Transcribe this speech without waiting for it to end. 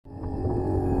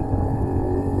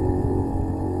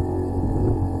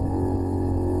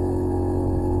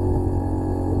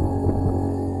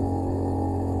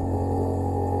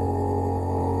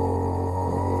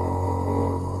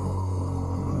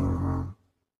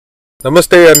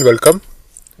Namaste and welcome.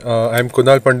 I'm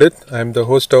Kunal Pandit. I'm the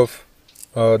host of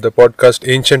the podcast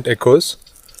Ancient Echoes,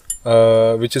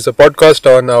 which is a podcast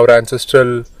on our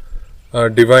ancestral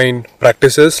divine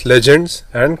practices, legends,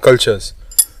 and cultures.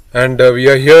 And we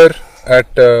are here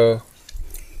at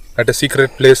a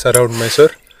secret place around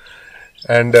Mysore.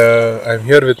 And I'm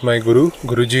here with my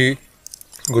Guruji,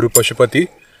 Guru Pashupati.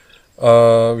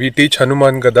 We teach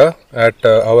Hanuman Gada at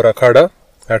our Akhada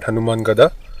at Hanuman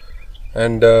Gada.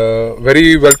 And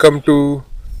very welcome to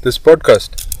this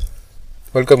podcast.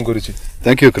 Welcome, Guruji.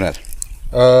 Thank you, Kunal.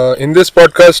 In this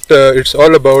podcast, it's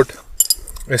all about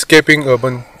escaping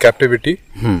urban captivity,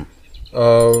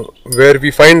 where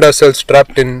we find ourselves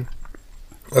trapped in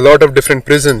a lot of different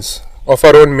prisons of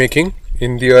our own making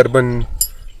in the urban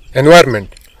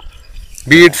environment,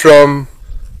 be it from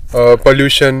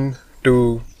pollution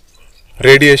to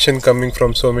radiation coming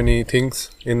from so many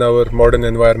things in our modern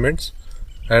environments,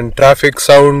 and traffic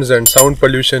sounds and sound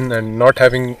pollution, and not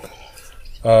having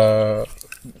the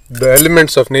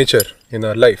elements of nature in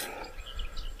our life.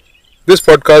 This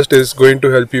podcast is going to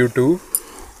help you to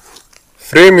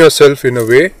frame yourself in a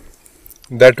way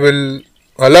that will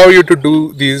allow you to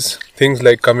do these things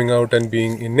like coming out and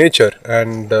being in nature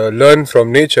and learn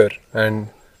from nature and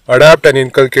adapt and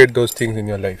inculcate those things in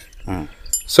your life.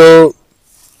 So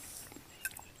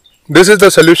this is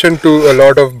the solution to a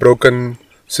lot of broken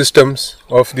systems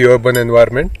of the urban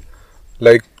environment,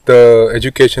 like the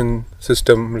education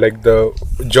system, like the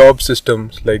job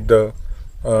systems, like the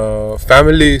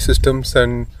family systems,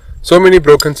 and so many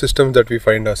broken systems that we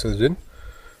find ourselves in.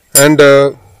 And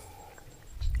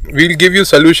we'll give you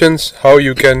solutions how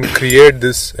you can create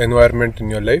this environment in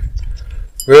your life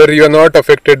where you are not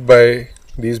affected by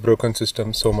these broken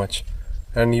systems so much,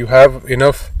 and you have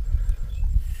enough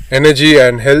energy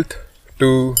and health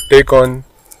to take on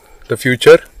the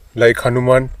future, like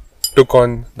Hanuman took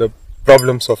on the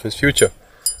problems of his future.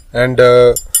 And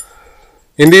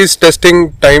in these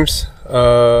testing times,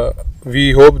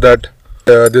 we hope that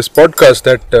this podcast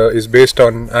that is based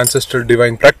on ancestral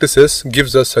divine practices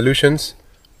gives us solutions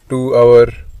to our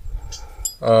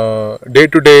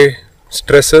day-to-day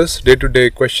stresses, day-to-day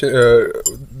question,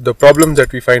 the problems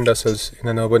that we find ourselves in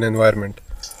an urban environment.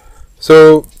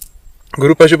 So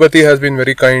Guru Pashupati has been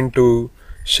very kind to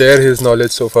share his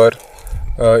knowledge so far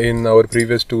in our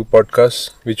previous two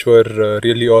podcasts, which were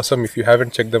really awesome. If you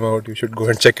haven't checked them out, you should go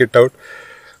and check it out.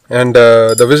 And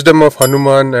the wisdom of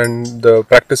Hanuman and the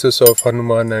practices of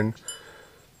Hanuman and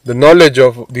the knowledge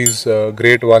of these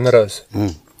great Vanaras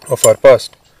of our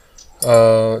past.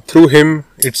 Through him,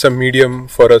 it's a medium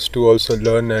for us to also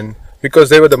learn, and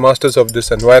because they were the masters of this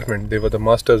environment, they were the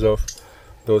masters of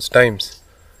those times.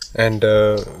 And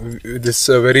this is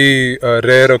a very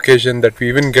rare occasion that we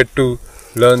even get to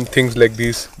learn things like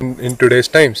these in today's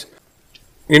times.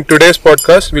 In today's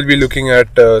podcast, we'll be looking at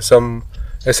some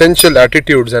essential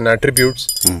attitudes and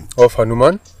attributes of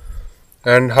Hanuman,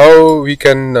 and how we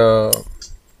can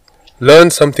learn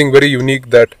something very unique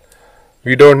that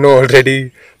we don't know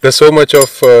already. There's so much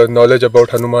of knowledge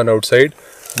about Hanuman outside,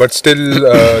 but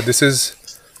still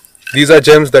these are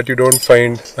gems that you don't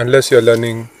find unless you're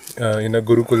learning in a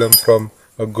Gurukulam from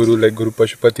a guru like Guru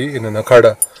Pashupati in an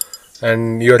Akhada,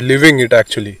 and you're living it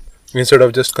actually instead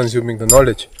of just consuming the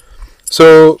knowledge.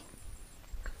 So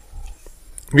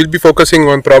we'll be focusing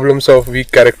on problems of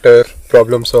weak character,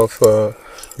 problems of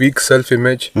weak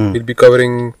self-image. We'll be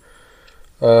covering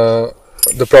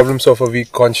the problems of a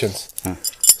weak conscience.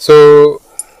 So,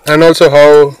 and also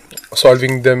how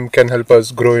solving them can help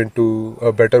us grow into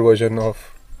a better version of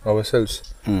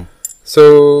ourselves.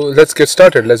 So let's get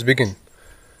started. Let's begin.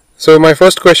 So my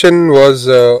first question was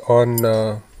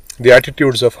on the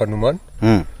attitudes of Hanuman.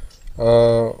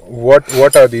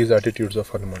 What are these attitudes of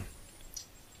Hanuman?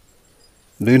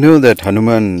 Do you know that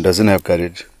Hanuman doesn't have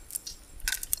courage?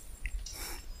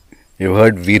 You've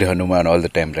heard Veer Hanuman all the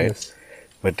time, right? Yes.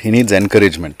 But he needs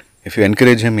encouragement. If you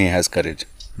encourage him, he has courage.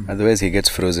 Otherwise, he gets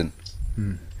frozen.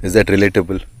 Is that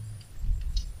relatable?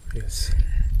 Yes.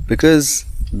 Because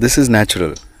this is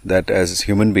natural, that as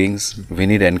human beings, we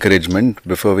need encouragement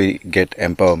before we get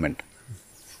empowerment.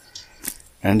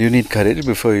 And you need courage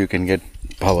before you can get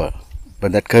power.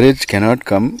 But that courage cannot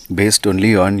come based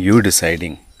only on you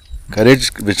deciding.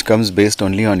 Courage which comes based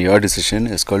only on your decision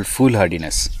is called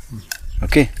foolhardiness.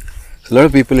 Okay? So a lot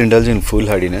of people indulge in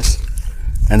foolhardiness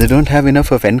and they don't have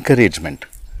enough of encouragement.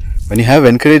 When you have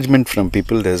encouragement from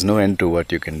people, there's no end to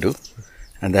what you can do.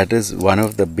 And that is one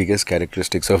of the biggest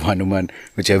characteristics of Hanuman,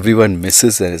 which everyone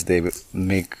misses as they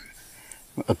make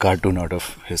a cartoon out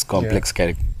of his complex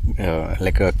character,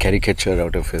 like a caricature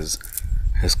out of his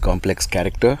complex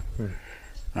character.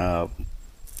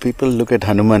 people look at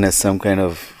Hanuman as some kind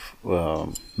of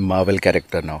Marvel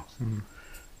character now,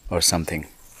 or something.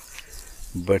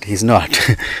 But he's not.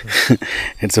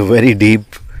 It's a very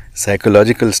deep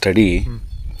psychological study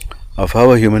of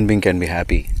how a human being can be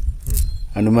happy.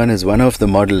 Hanuman is one of the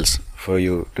models for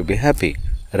you to be happy.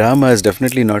 Rama is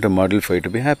definitely not a model for you to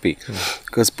be happy.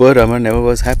 Because poor Rama never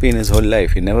was happy in his whole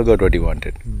life. He never got what he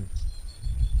wanted.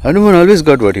 Hanuman always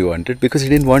got what he wanted because he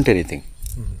didn't want anything.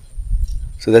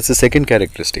 So that's the second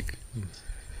characteristic.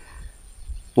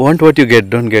 Want what you get,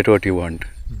 don't get what you want.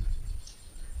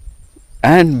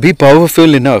 And be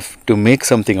powerful enough to make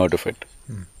something out of it.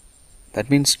 That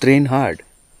means train hard.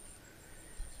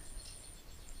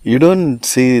 You don't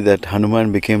see that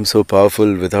Hanuman became so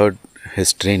powerful without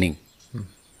his training.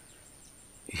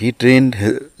 He trained,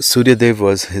 Suryadev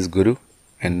was his guru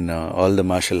in all the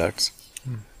martial arts.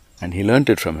 And he learnt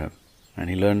it from him. And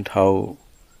he learnt how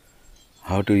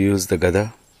to use the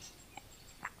gada,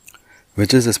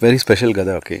 which is a very special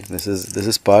gada. Okay, this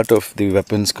is part of the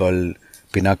weapons called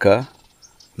Pinaka,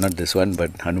 not this one,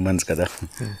 but Hanuman's gada,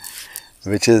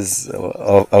 which is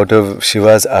out of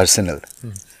Shiva's arsenal.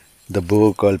 The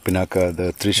bow called Pinaka,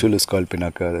 the Trishul is called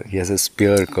Pinaka. He has a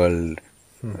spear called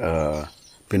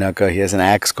Pinaka. He has an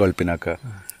axe called Pinaka,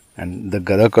 and the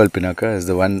gada called Pinaka is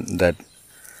the one that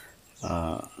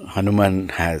Hanuman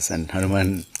has and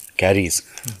Hanuman carries.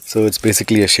 So it's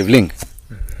basically a shivling.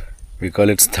 We call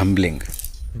it stumbling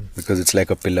because it's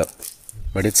like a pillar,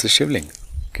 but it's a shivling.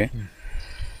 Okay.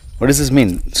 What does this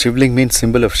mean? Shivling means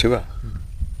symbol of Shiva.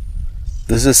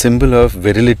 This is a symbol of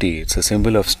virility. It's a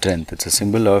symbol of strength. It's a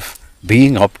symbol of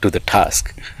being up to the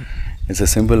task. It's a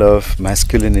symbol of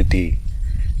masculinity.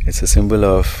 It's a symbol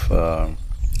of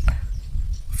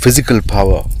physical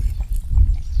power.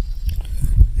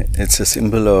 It's a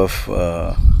symbol of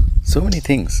so many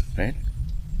things, right?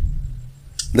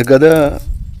 The gada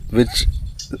which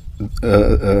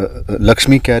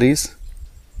Lakshmi carries,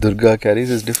 Durga carries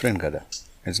is different gada.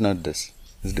 It's not this.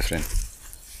 It's different.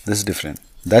 This is different.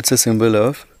 That's a symbol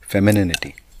of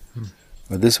femininity.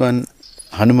 But this one,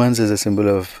 Hanuman's, is a symbol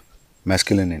of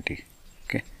masculinity.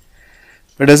 Okay,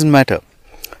 but it doesn't matter.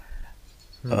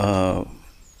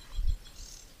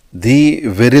 The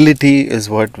virility is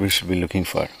what we should be looking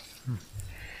for.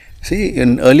 See,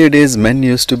 in earlier days, men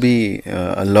used to be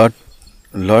a lot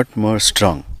more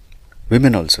strong.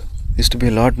 Women also used to be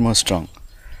a lot more strong.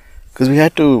 Because we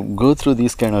had to go through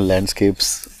these kind of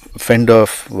landscapes, fend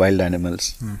off wild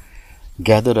animals,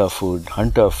 gather our food,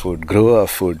 hunt our food, grow our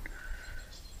food.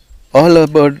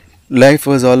 Life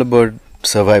was all about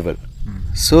survival.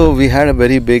 So we had a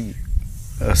very big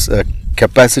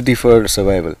capacity for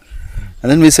survival. And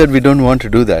then we said we don't want to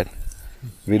do that.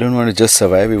 We don't want to just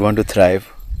survive, we want to thrive.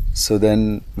 So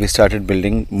then we started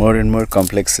building more and more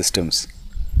complex systems,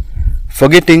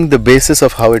 forgetting the basis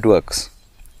of how it works.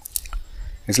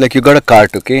 It's like you got a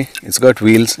cart, okay? It's got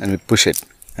wheels and we push it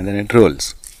and then it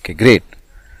rolls. Okay, great.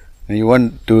 And you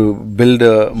want to build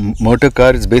a motor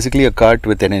car, it's basically a cart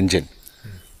with an engine.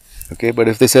 Okay, but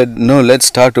if they said, no, let's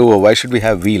start over, why should we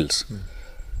have wheels?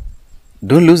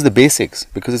 Don't lose the basics,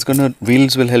 because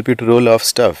wheels will help you to roll off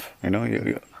stuff. You know,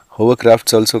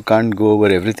 hovercrafts also can't go over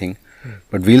everything,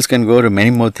 but wheels can go over many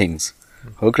more things.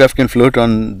 Hovercraft can float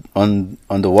on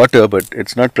the water, but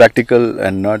it's not practical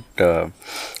and not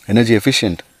energy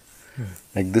efficient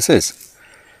like this is.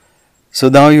 So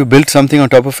now you built something on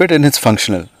top of it and it's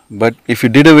functional. But if you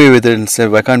did away with it and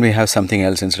said, why can't we have something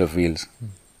else instead of wheels?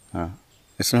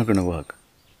 It's not going to work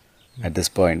at this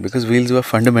point, because wheels were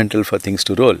fundamental for things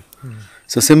to roll.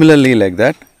 So similarly, like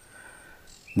that,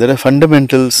 there are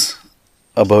fundamentals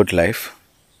about life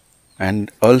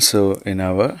and also in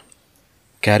our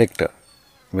character,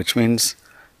 which means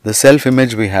the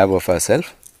self-image we have of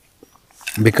ourselves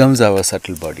becomes our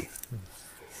subtle body.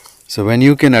 So when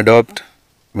you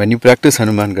practice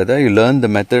Hanuman Gada, you learn the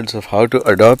methods of how to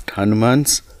adopt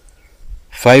Hanuman's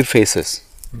 5 faces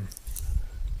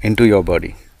into your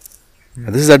body.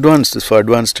 This is advanced, it's for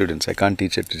advanced students. I can't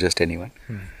teach it to just anyone.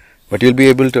 But you'll be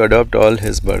able to adopt all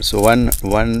his births. So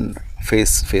one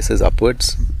face faces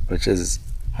upwards, which is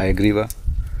Hayagriva,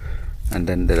 and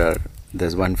then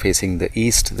there's one facing the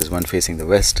east, there's one facing the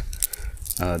west.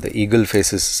 The eagle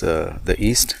faces the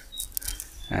east,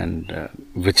 and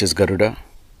which is Garuda.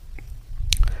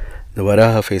 The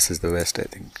Varaha faces the west, I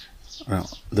think. No,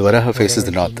 the Varaha faces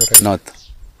the north. North.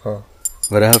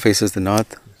 Varaha faces the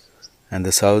north, and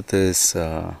the south is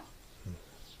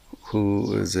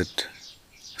who is it?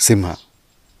 Simha.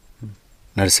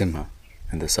 Narsimha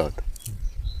in the south.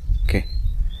 Okay.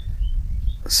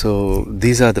 So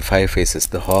these are the 5 faces.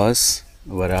 The horse,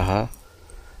 Varaha.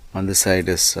 On the side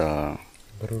is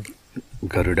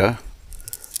Garuda.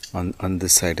 On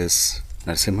this side is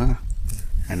Narsimha,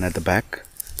 and at the back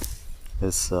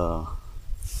is oh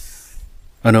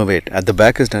no, wait, at the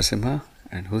back is Narsimha,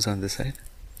 and who's on this side?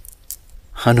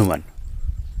 Hanuman.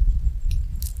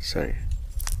 Sorry,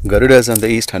 Garuda's on the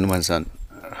east, Hanuman's on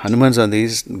the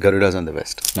east, Garuda's on the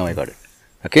west. Now I got it.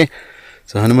 Okay,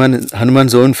 so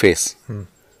Hanuman's own face.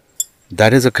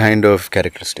 That is a kind of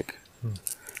characteristic.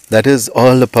 That is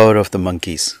all the power of the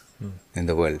monkeys in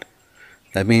the world.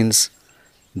 That means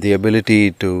the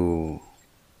ability to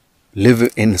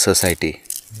live in society,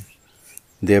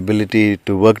 the ability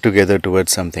to work together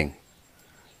towards something,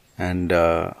 and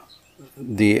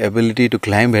the ability to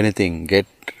climb anything,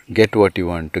 get what you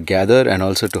want, to gather and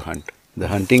also to hunt. The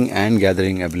hunting and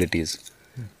gathering abilities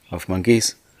of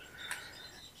monkeys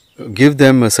give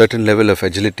them a certain level of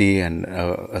agility and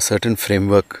a certain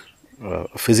framework,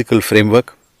 physical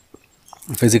framework,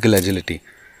 physical agility.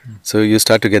 So you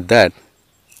start to get that.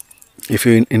 If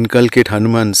you inculcate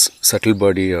Hanuman's subtle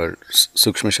body or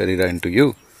Sukshma Sharira into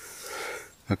you,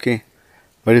 okay.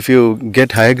 But if you get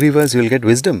Hayagriva's, you will get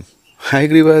wisdom.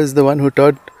 Hayagriva is the one who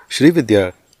taught Sri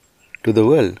Vidya to the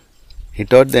world. He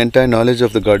taught the entire knowledge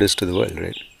of the goddess to the world,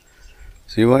 right?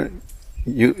 So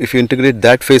if you integrate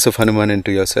that face of Hanuman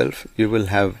into yourself, you will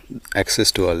have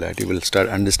access to all that. You will start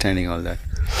understanding all that.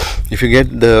 If you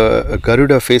get the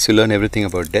Garuda face, you learn everything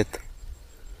about death.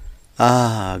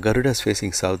 Garuda is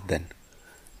facing south then.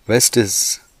 West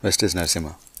is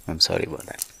Narsimha. I'm sorry about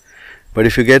that. But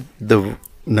if you get the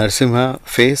Narsimha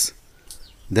face,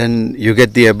 then you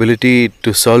get the ability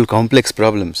to solve complex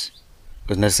problems.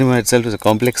 Because Narsimha itself is a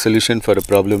complex solution for a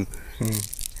problem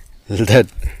that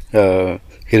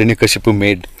Hiranyakashipu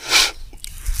made.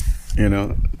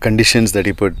 Conditions that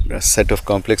he put, a set of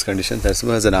complex conditions.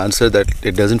 Narsimha has an answer that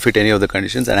it doesn't fit any of the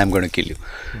conditions and I'm going to kill you.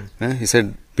 He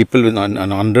said, people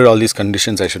under all these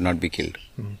conditions I should not be killed.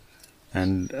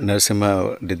 And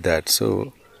Narsimha did that.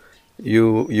 So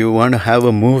you want to have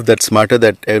a move that's smarter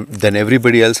than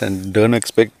everybody else, and don't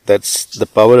expect that's the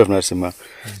power of Narsimha.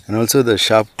 And also the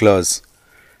sharp claws.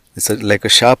 It's like a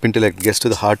sharp intellect gets to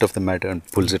the heart of the matter and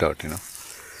pulls it out.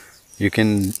 You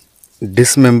can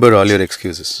dismember all your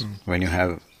excuses when you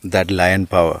have that lion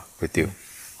power with you.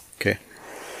 Okay.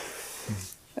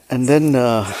 And then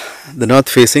the north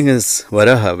facing is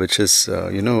Varaha, which is,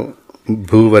 Bhu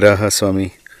Varaha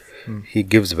Swami. He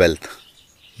gives wealth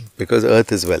because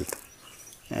earth is wealth.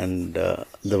 And the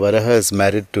Varaha is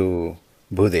married to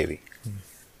Bhudevi.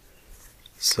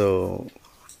 So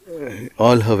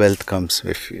all her wealth comes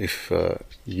if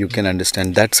you can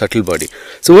understand that subtle body.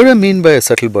 So what do I mean by a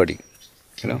subtle body?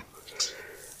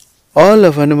 All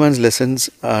of Hanuman's lessons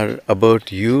are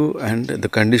about you and the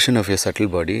condition of your subtle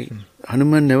body.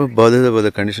 Hanuman never bothers about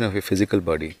the condition of your physical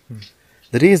body.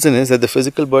 The reason is that the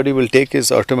physical body will take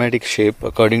its automatic shape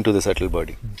according to the subtle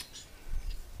body.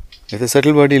 If the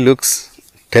subtle body looks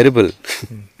terrible,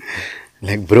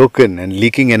 like broken and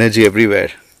leaking energy everywhere,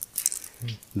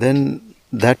 then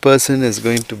that person is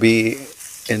going to be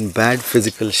in bad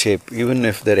physical shape. Even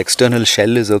if their external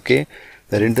shell is okay,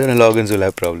 their internal organs will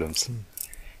have problems.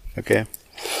 Okay.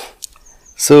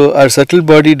 So our subtle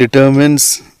body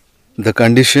determines the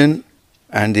condition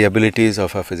and the abilities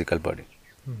of our physical body.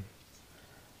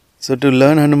 So to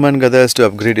learn Hanuman Gada is to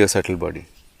upgrade your subtle body.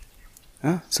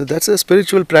 So that's a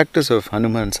spiritual practice of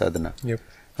Hanuman sadhana. Yep.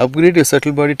 Upgrade your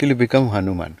subtle body till you become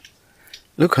Hanuman.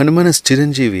 Look, Hanuman is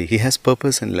Chiranjeevi. He has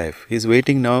purpose in life. He is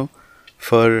waiting now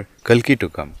for Kalki to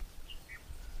come.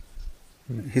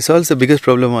 He solves the biggest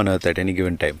problem on earth at any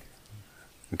given time.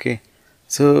 Okay.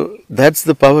 So that's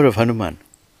the power of Hanuman.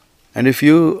 And if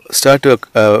you start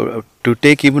to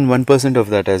take even 1% of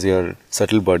that as your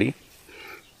subtle body,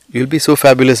 you'll be so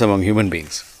fabulous among human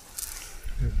beings.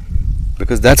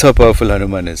 Because that's how powerful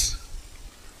Hanuman is.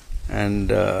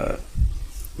 And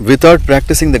without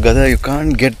practicing the Gada, you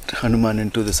can't get Hanuman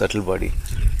into the subtle body.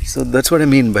 So that's what I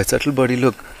mean by subtle body.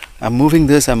 Look, I'm moving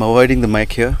this, I'm avoiding the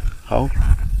mic here. How?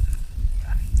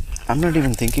 I'm not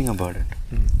even thinking about it.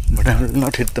 But I will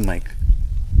not hit the mic.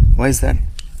 Why is that?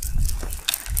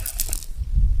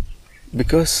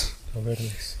 Because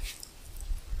Awareness.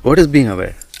 What is being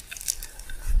aware?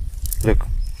 Look,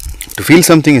 to feel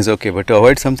something is okay, but to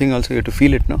avoid something also you have to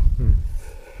feel it, no?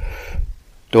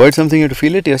 To avoid something you have to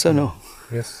feel it, yes or no?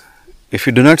 Yes. If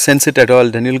you do not sense it at all,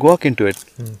 then you'll walk into it.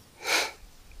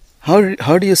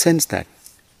 How do you sense that?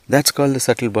 That's called the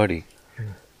subtle body.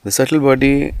 The subtle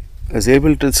body is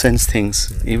able to sense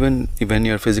things even when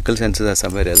your physical senses are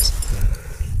somewhere else.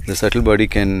 The subtle body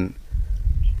can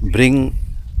bring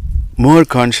more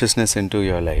consciousness into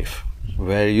your life,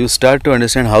 where you start to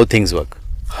understand how things work.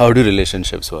 How do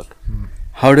relationships work?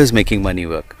 How does making money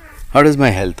work? How does my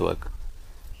health work?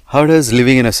 how does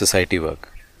living in a society work?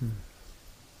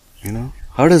 You know,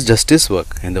 how does justice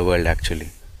work in the world actually?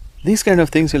 These kind of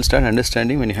things you'll start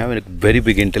understanding when you have a very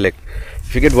big intellect.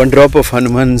 If you get one drop of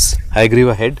Hanuman's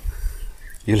Hayagriva head,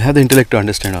 you'll have the intellect to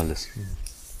understand all this.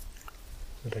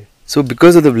 Right. So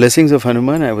because of the blessings of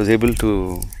Hanuman, I was able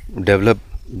to develop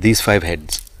these 5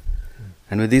 heads.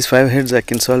 And with these 5 heads, I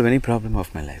can solve any problem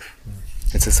of my life.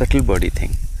 It's a subtle body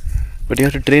thing. But you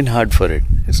have to train hard for it.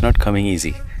 It's not coming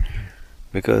easy.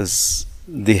 Because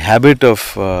the habit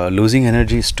of losing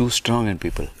energy is too strong in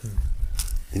people.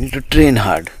 You need to train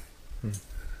hard.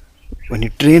 When you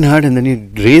train hard and then you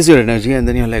raise your energy and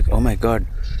then you're like, oh my God,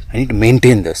 I need to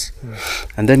maintain this.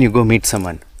 And then you go meet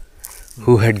someone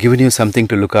who had given you something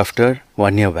to look after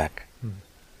 1 year back.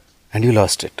 And you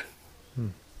lost it.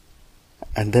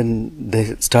 And then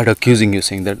they start accusing you,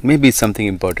 saying that maybe it's something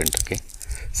important, okay?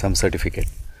 Some certificate.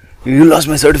 You lost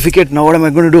my certificate, now what am I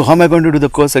going to do? How am I going to do the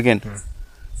course again?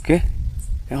 Okay?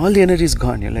 And all the energy is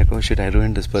gone. You're like, oh shit, I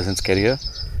ruined this person's career.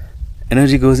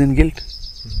 Energy goes in guilt.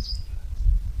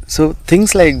 So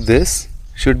things like this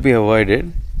should be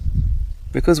avoided,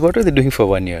 because what are they doing for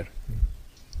 1 year?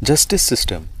 Justice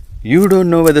system. You don't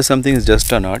know whether something is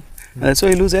just or not, and that's why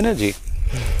you lose energy.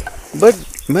 But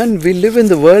man, we live in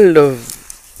the world of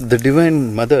the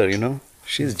Divine Mother, you know,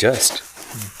 she's just.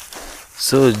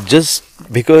 So just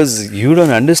because you don't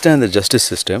understand the justice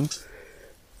system,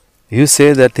 you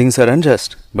say that things are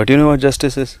unjust. But you know what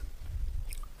justice is?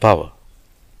 Power.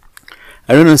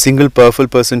 I don't know a single powerful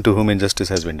person to whom injustice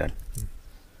has been done.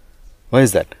 Why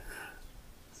is that?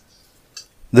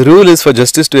 The rule is for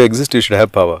justice to exist, you should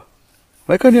have power.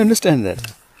 Why can't you understand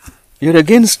that? You're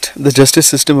against the justice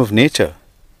system of nature.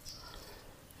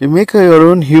 You make your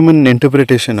own human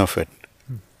interpretation of it.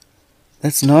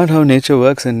 That's not how nature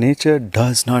works, and nature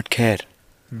does not care.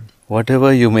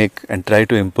 Whatever you make and try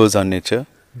to impose on nature,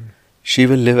 she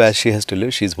will live as she has to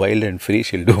live. She's wild and free.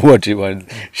 She'll do what she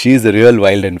wants. She is the real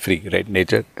wild and free, right?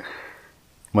 Nature.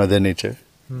 Mother Nature.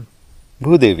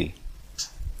 Bhudevi.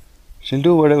 She'll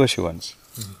do whatever she wants.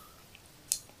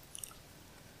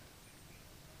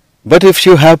 But if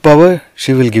you have power,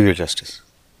 she will give you justice.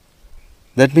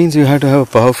 That means you have to have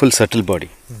a powerful, subtle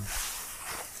body.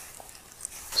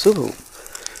 So,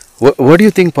 what do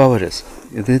you think power is?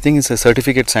 Do you think it's a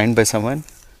certificate signed by someone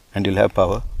and you'll have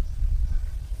power?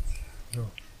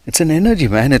 No. It's an energy,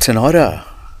 man. It's an aura.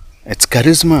 It's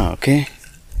charisma, okay?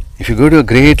 If you go to a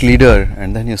great leader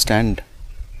and then you stand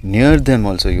near them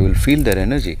also, you will feel their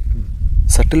energy.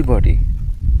 Subtle body.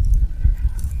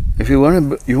 If you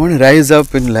want to rise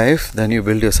up in life, then you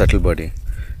build your subtle body.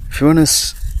 If you want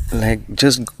to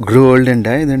just grow old and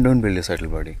die, then don't build your subtle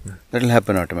body. That will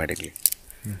happen automatically.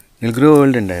 You'll grow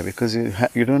old and die because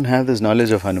you don't have this knowledge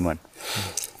of Hanuman.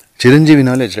 Chiranjeevi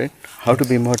knowledge, right? How to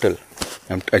be immortal.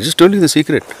 I just told you the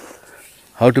secret.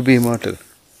 How to be immortal.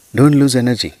 Don't lose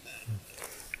energy.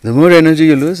 The more energy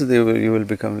you lose, you will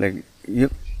become like...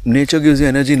 nature gives you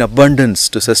energy in abundance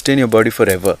to sustain your body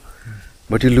forever.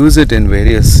 But you lose it in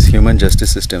various human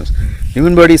justice systems.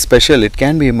 Human body is special. It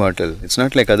can be immortal. It's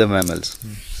not like other mammals.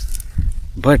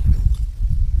 But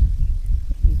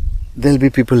there'll be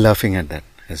people laughing at that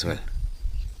as well.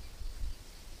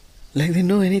 Like they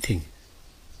know anything.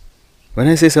 When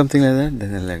I say something like that,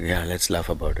 then they're like, yeah, let's laugh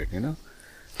about it, you know.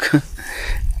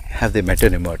 Have they met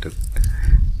an immortal?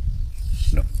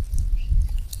 No.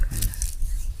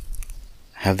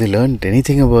 Have they learned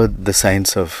anything about the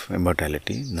science of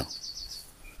immortality? No.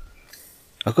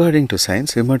 According to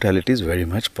science, immortality is very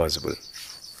much possible.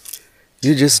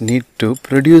 You just need to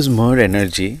produce more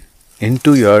energy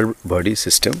into your body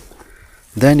system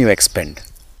than you expend.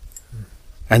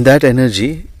 And that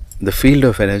energy, the field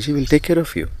of energy, will take care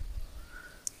of you.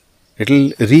 It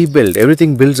will rebuild.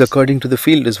 Everything builds according to the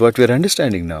field is what we are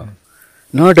understanding now.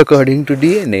 Not according to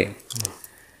DNA.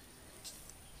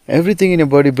 Everything in your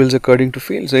body builds according to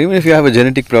field. So even if you have a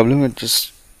genetic problem, it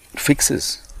just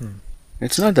fixes.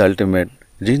 It's not the ultimate.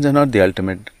 Genes are not the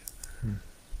ultimate.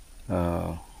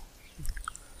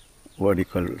 What do you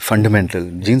call it? Fundamental.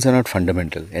 Genes are not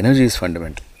fundamental. Energy is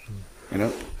fundamental. You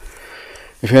know.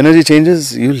 If your energy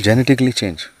changes, you will genetically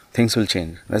change. Things will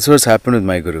change. That's what's happened with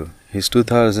my guru. He's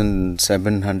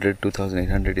 2,700,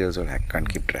 2,800 years old. I can't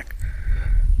keep track.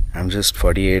 I'm just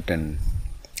 48 and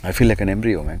I feel like an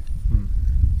embryo, man.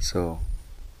 So,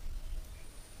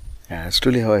 yeah, that's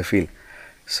truly how I feel.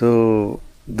 So,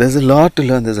 there's a lot to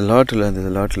learn, there's a lot to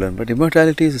learn. But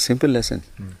immortality is a simple lesson.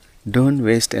 Don't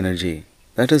waste energy.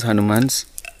 That is Hanuman's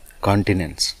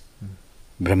continence.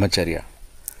 Brahmacharya.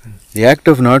 The act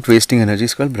of not wasting energy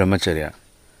is called Brahmacharya.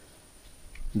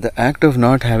 The act of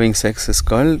not having sex is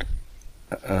called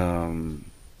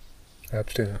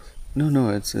abstinence. No,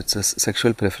 it's a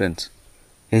sexual preference.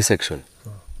 Asexual.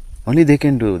 Only they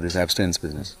can do this abstinence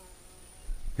business.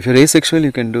 If you're asexual,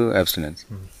 you can do abstinence.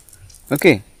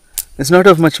 Okay. It's not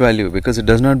of much value because it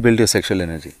does not build your sexual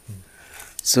energy.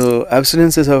 So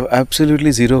abstinence is of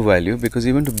absolutely zero value because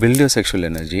even to build your sexual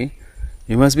energy,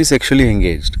 you must be sexually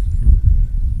engaged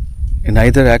in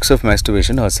either acts of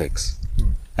masturbation or sex.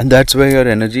 And that's where your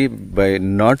energy, by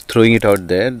not throwing it out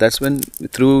there, that's when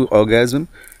through orgasm,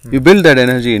 you build that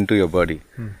energy into your body.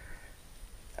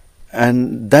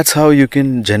 And that's how you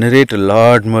can generate a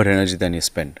lot more energy than you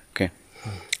spend. Okay,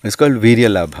 it's called Virya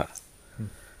Labha.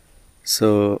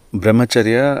 So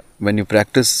Brahmacharya, when you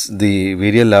practice the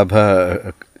Virya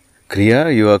Labha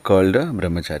Kriya, you are called a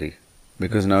Brahmachari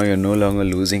because now you are no longer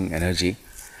losing energy.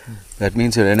 That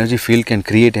means your energy field can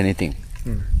create anything.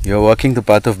 You are walking the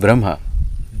path of Brahma,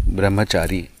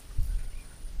 Brahmachari.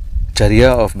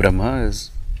 Charya of Brahma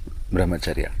is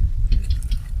Brahmacharya.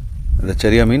 The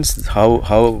Charya means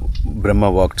how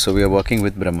Brahma walked. So we are walking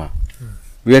with Brahma.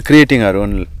 We are creating our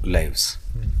own lives.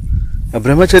 A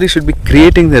Brahmachari should be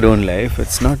creating their own life.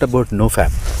 It's not about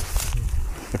nofap.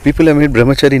 But people have made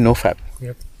Brahmachari nofap.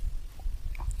 Yep.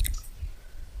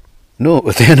 No,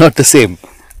 they are not the same.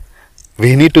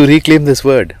 We need to reclaim this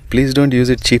word. Please don't use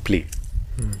it cheaply.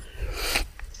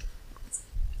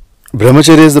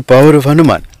 Brahmacharya is the power of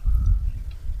Hanuman.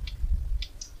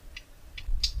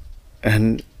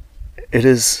 And it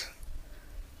is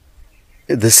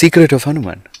the secret of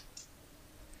Hanuman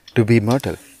to be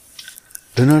immortal.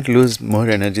 Do not lose more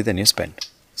energy than you spend.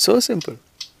 So simple.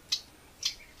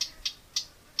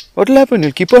 What will happen?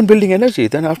 You'll keep on building energy.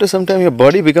 Then after some time your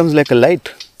body becomes like a light.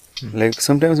 Like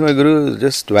sometimes my guru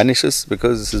just vanishes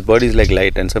because his body is like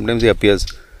light, and sometimes he appears.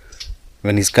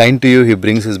 When he's kind to you, he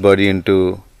brings his body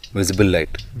into visible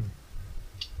light.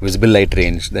 Visible light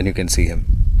range, then you can see him.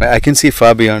 I can see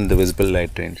far beyond the visible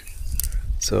light range.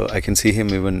 So I can see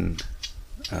him even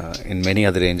in many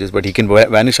other ranges, but he can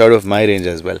vanish out of my range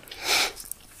as well.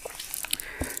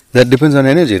 That depends on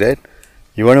energy, right?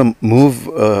 You want to move,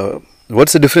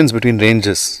 what's the difference between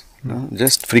ranges? No?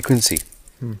 Just frequency.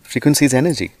 Frequency is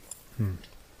energy.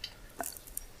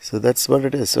 So that's what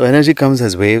it is. So energy comes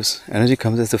as waves, energy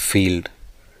comes as a field.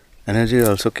 Energy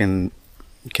also can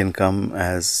come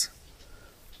as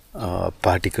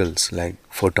particles like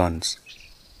photons,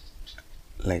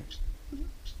 like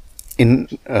in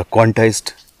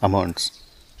quantized amounts,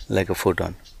 like a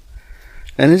photon.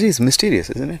 Energy is mysterious,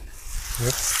 isn't it?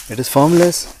 Yep. It is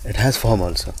formless, it has form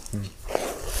also.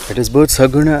 It is both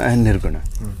saguna and nirguna.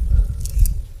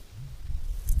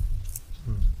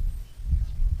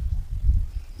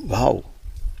 Wow.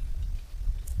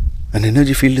 An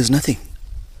energy field is nothing.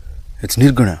 It's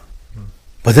nirguna.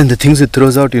 But then the things it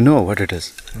throws out, you know what it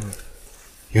is.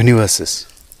 Universes.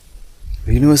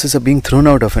 The universes are being thrown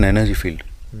out of an energy field.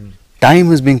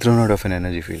 Time is being thrown out of an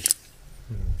energy field.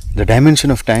 The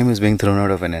dimension of time is being thrown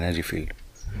out of an energy field.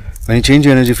 When you change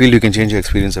your energy field, you can change your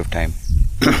experience of time.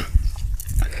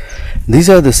 These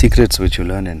are the secrets which you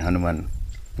learn in Hanuman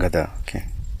Gada. Okay.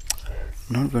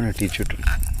 I'm not going to teach you to.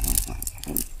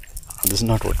 This is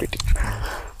not what we teach.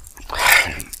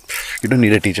 You don't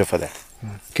need a teacher for that.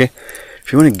 Okay.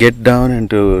 If you want to get down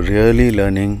into really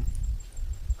learning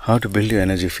how to build your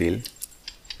energy field,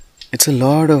 it's a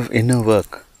lot of inner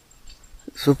work.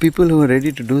 So people who are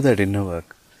ready to do that inner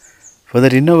work, for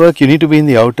that inner work you need to be in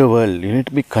the outer world. You need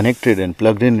to be connected and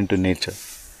plugged in into nature.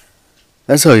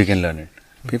 That's how you can learn it.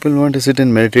 People want to sit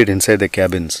and meditate inside their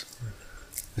cabins.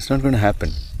 It's not going to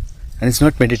happen. And it's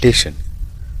not meditation.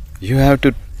 You have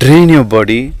to train your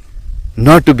body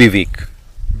not to be weak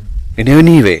in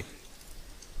any way.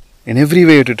 In every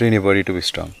way you have to train your body to be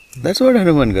strong. That's what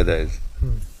Hanuman Gada is.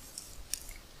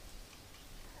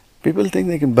 People think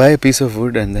they can buy a piece of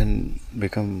wood and then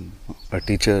become a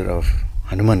teacher of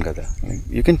Hanuman Gada.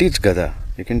 You can teach Gada.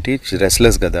 You can teach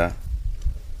restless Gada,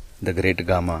 the great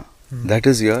Gama. That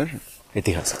is your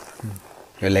itihasa,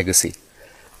 your legacy.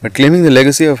 But claiming the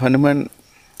legacy of Hanuman,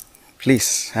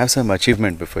 please have some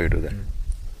achievement before you do that.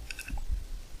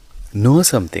 Know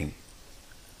something.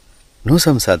 Know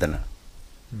some sadhana.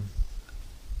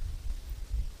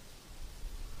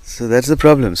 So that's the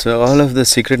problem. So all of the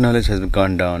secret knowledge has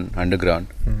gone down underground,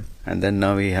 and then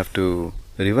now we have to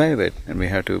revive it and we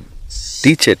have to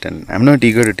teach it. And I'm not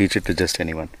eager to teach it to just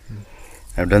anyone.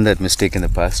 I've done that mistake in the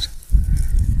past.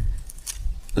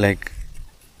 Like,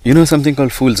 you know something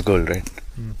called fool's gold, right?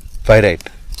 Pyrite.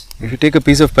 If you take a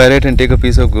piece of pyrite and take a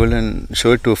piece of gold and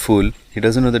show it to a fool, he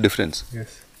doesn't know the difference.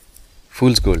 Yes.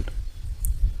 Fool's gold.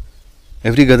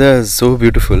 Every Gada is so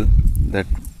beautiful that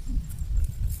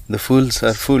the fools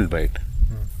are fooled by it.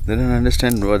 They don't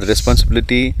understand what the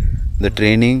responsibility, the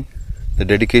training, the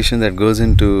dedication that goes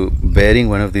into bearing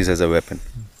one of these as a weapon.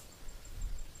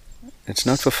 It's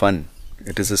not for fun.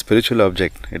 It is a spiritual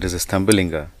object. It is a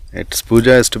sthambalinga. Its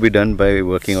puja has to be done by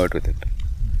working out with it,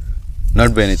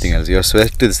 not by anything else. Your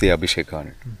sweat is the abhisheka on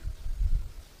it.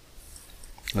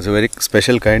 It's a very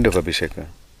special kind of abhisheka,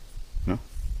 no?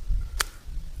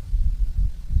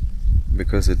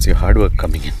 Because it's your hard work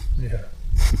coming in. Yeah.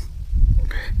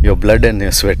 Your blood and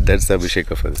your sweat, that's the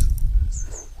abhisheka for this.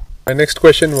 My next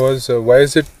question was, why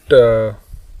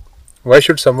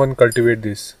should someone cultivate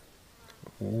this?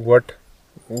 What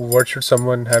should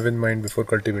someone have in mind before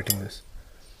cultivating this?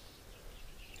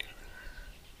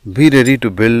 Be ready to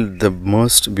build the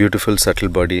most beautiful subtle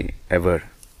body ever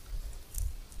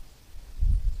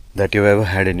that you've ever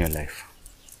had in your life.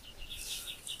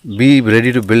 Be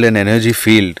ready to build an energy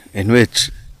field in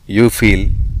which you feel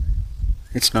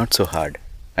it's not so hard,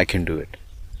 I can do it.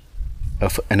 An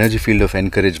energy field of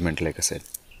encouragement, like I said.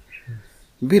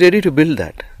 Be ready to build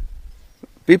that.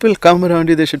 People come around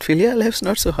you, they should feel, yeah, life's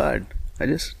not so hard.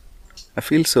 I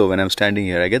feel so when I'm standing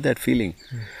here, I get that feeling.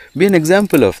 Be an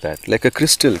example of that, like a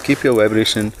crystal. Keep your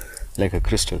vibration like a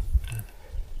crystal.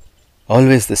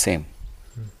 Always the same.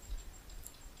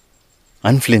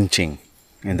 Unflinching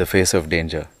in the face of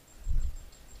danger.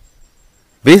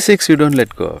 Basics you don't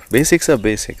let go of. Basics are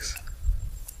basics.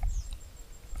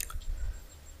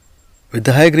 With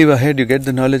the Hayagriva head, you get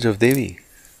the knowledge of Devi.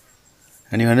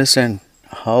 And you understand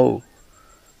how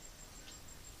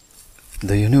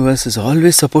the universe is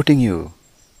always supporting you.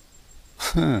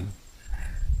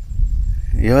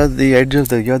 You're the edge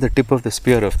of you're the tip of the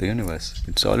spear of the universe.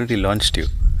 It's already launched you.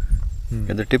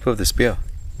 You're the tip of the spear.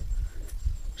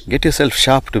 Get yourself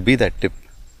sharp to be that tip,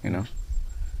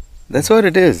 That's what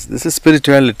it is. This is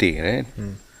spirituality, right?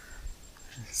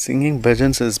 Singing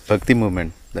bhajans is bhakti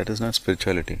movement. That is not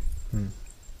spirituality.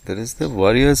 There is the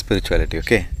warrior spirituality,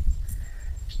 okay?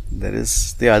 There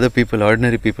is the other people,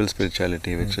 ordinary people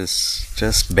spirituality, which is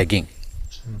just begging.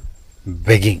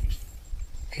 Begging.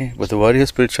 Okay? But the warrior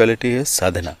spirituality is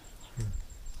sadhana.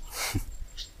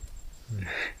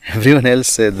 Everyone else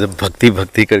said the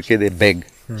bhakti karke, they beg.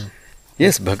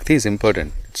 Yes, bhakti is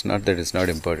important. It's not that it's not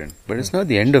important. But it's not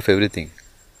the end of everything.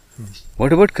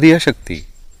 What about Kriya Shakti?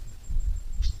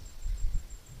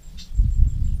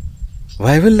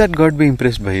 Why will that God be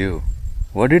impressed by you?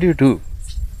 What did you do?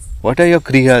 What are your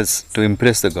kriyas to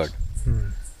impress the God?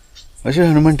 Why should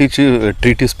Hanuman treat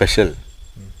you special?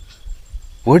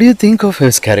 What do you think of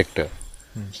his character?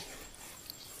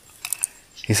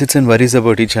 He sits and worries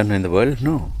about each other in the world?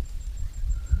 No.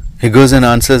 He goes and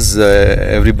answers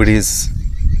everybody's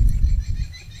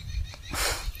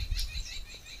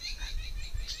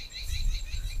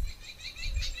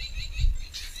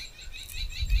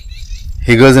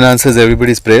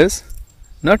prayers?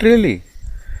 Not really.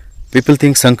 People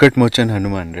think Sankat Mochan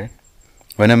Hanuman, right?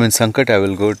 When I'm in Sankat, I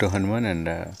will go to Hanuman and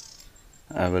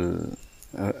I will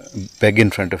beg in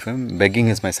front of him. Begging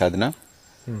is my sadhana.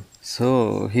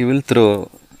 So he will throw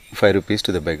 5 rupees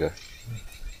to the beggar.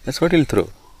 That's what he'll throw.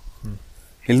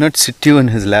 He'll not sit you in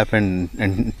his lap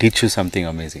and teach you something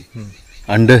amazing.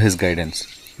 Under his guidance.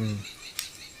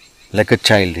 Like a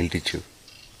child, he'll teach you.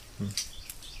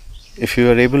 If you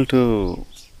are able to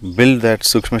build that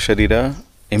Sukshma Sharira,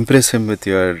 impress him with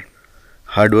your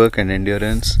hard work and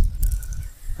endurance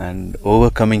and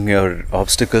overcoming your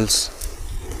obstacles,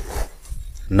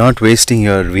 not wasting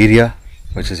your virya,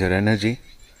 which is your energy.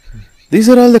 These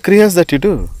are all the kriyas that you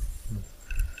do.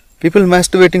 People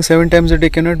masturbating 7 times a day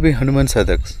cannot be Hanuman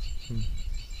sadhaks.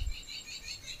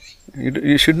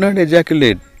 You should not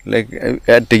ejaculate. Like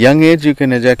at a young age, you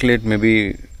can ejaculate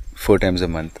maybe 4 times a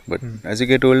month. But as you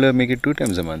get older, make it 2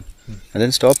 times a month. And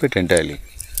then stop it entirely.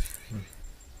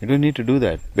 You don't need to do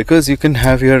that. Because you can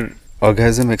have your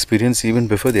orgasm experience even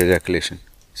before the ejaculation.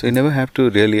 So you never have to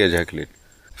really ejaculate.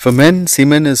 For men,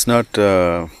 semen is not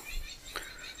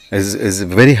is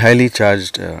very highly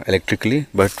charged electrically,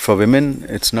 but for women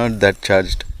it's not that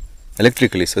charged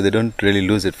electrically, so they don't really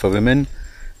lose it. For women,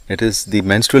 it is the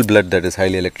menstrual blood that is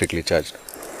highly electrically charged,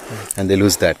 and they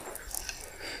lose that.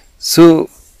 So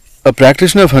a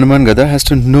practitioner of Hanuman Gada has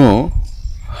to know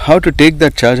how to take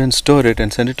that charge and store it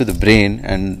and send it to the brain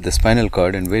and the spinal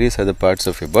cord and various other parts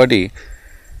of your body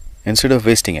instead of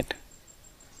wasting it.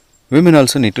 Women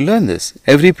also need to learn this.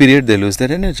 Every period they lose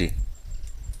their energy.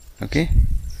 Okay?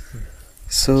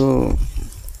 So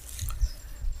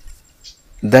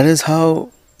that is how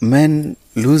men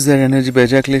lose their energy by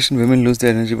ejaculation, women lose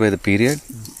their energy by the period,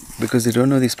 because they don't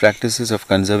know these practices of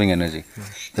conserving energy,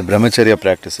 the brahmacharya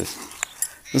practices.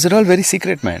 Those are all very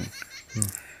secret, man.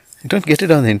 You don't get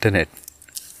it on the internet.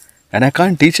 And I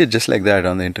can't teach it just like that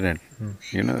on the internet.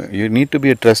 You know, you need to be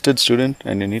a trusted student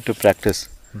and you need to practice.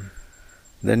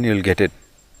 Then you'll get it.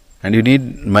 And you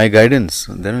need my guidance,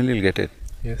 then only you'll get it.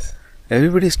 Yes.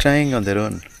 Everybody's trying on their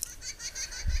own.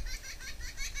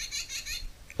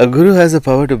 A guru has the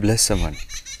power to bless someone.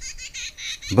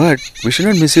 But we should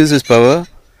not misuse his power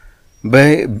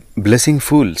by blessing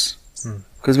fools.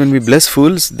 Because when we bless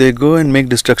fools, they go and make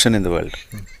destruction in the world.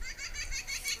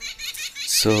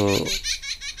 So,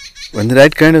 when the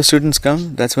right kind of students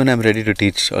come, that's when I'm ready to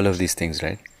teach all of these things,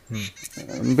 right?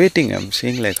 I'm waiting, I'm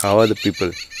seeing like how are the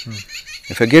people.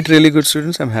 If I get really good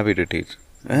students, I'm happy to teach.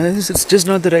 It's just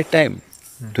not the right time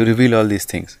to reveal all these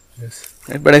things. Yes.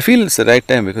 Right? But I feel it's the right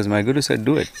time because my guru said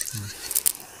do it.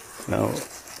 Now,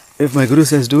 if my guru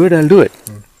says do it, I'll do it.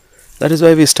 That is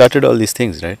why we started all these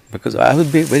things, right? Because I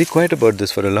would be very quiet about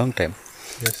this for a long time.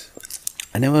 Yes.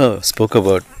 I never spoke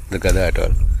about the Gada at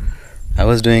all. I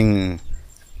was doing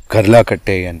Karla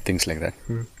Katte and things like that.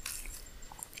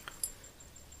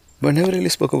 But I never really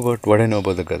spoke about what I know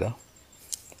about the Gada.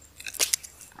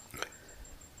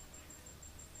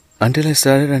 Until I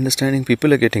started understanding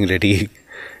people are getting ready.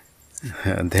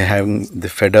 They're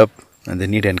fed up and they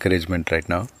need encouragement right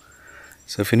now.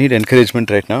 So if you need encouragement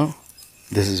right now,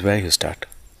 this is where you start.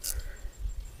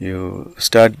 You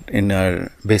start in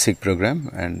our basic program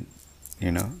and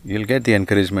you'll get the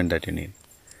encouragement that you need.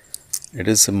 It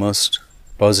is the most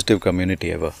positive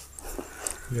community ever.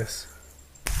 Yes.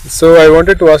 So I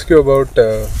wanted to ask you about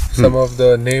some of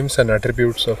the names and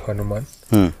attributes of Hanuman.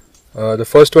 The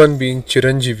first one being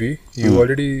Chiranjeevi. You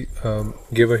already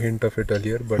gave a hint of it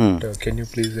earlier, but can you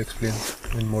please explain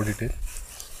in more detail?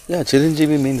 Yeah,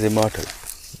 Chiranjeevi means immortal.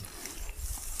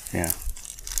 Yeah.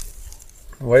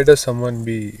 Why does someone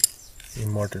be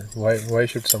immortal? Why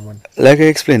should someone? Like I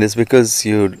explained, it's because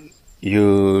you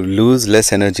lose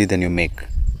less energy than you make.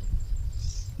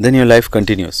 Then your life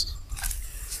continues.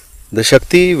 The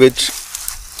Shakti which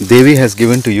Devi has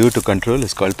given to you to control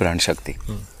is called Pran Shakti.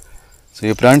 So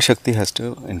your Pran Shakti has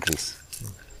to increase.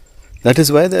 That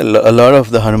is why a lot of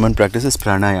the Hanuman practice is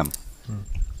pranayam.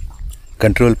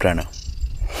 Control prana.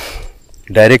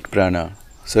 Direct prana.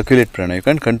 Circulate prana. You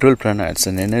can't control prana. It's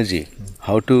an energy.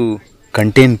 How to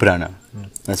contain prana.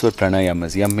 That's what pranayam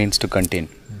is. Yam means to contain.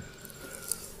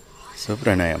 So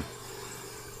pranayam.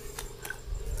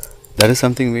 That is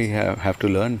something we have to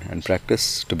learn and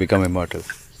practice to become immortal.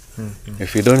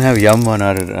 If we don't have yam on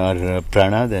our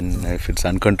prana, then if it's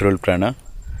uncontrolled prana,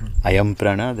 ayam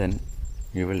prana, then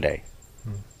you will die.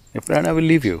 Your prana will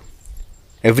leave you.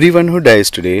 Everyone who dies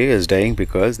today is dying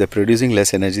because they're producing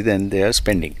less energy than they are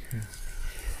spending.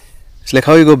 It's like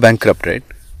how you go bankrupt, right?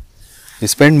 You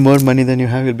spend more money than you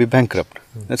have, you'll be bankrupt.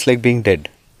 That's like being dead.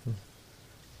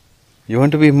 You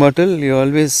want to be immortal, you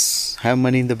always have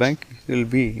money in the bank, you'll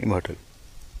be immortal.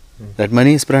 That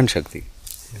money is Pran Shakti.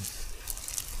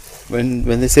 When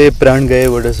they say Pran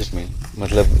Gaya, what does it mean?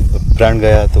 Matlab, Pran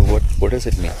Gaya, so what does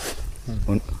it mean?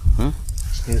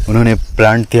 Unhone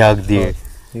Pran Tyag diye.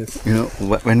 Yes. You know,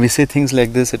 when we say things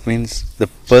like this, it means the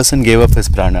person gave up his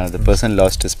prana, the person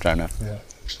lost his prana. Yeah.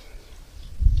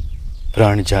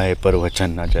 Pran jaye, par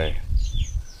vachan na jaye.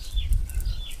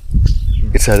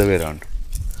 It's the other way around.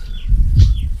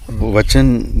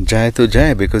 Vachan jaye to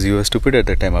jaye because you were stupid at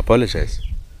the time, apologize.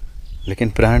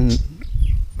 Lekin pran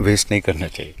waste nahi karna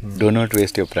chahiye. Do not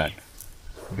waste your pran.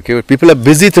 Okay, but people are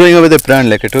busy throwing away their pran,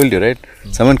 like I told you, right?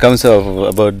 Someone comes up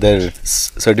about their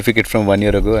certificate from 1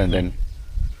 year ago and then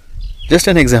just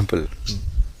an example.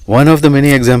 One of the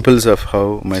many examples of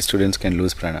how my students can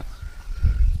lose prana,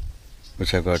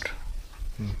 which I got.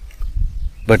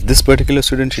 But this particular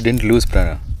student, she didn't lose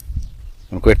prana.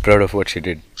 I'm quite proud of what she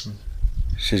did.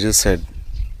 She just said,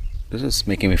 this is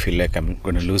making me feel like I'm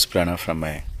going to lose prana from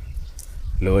my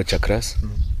lower chakras.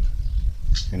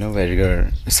 You know, where your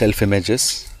self-image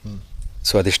is.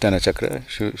 Swadhisthana chakra.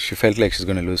 She felt like she's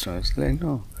going to lose prana. I was like,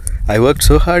 no. I worked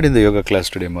so hard in the yoga class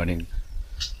today morning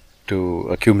to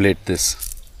accumulate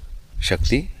this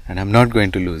Shakti and I'm not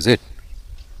going to lose it.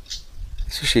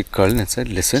 So she called and said,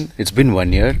 listen, it's been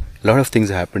 1 year, a lot of things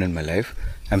have happened in my life.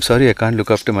 I'm sorry I can't look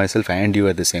after myself and you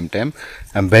at the same time.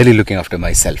 I'm barely looking after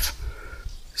myself.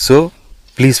 So,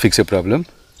 please fix your problem.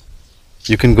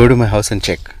 You can go to my house and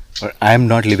check or I am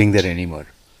not living there anymore.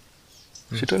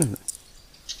 She told him that.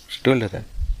 She told her that.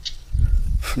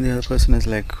 The other person is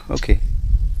like, okay.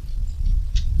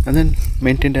 And then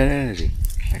maintained her energy.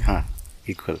 Like,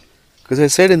 equal. Because I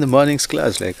said in the morning's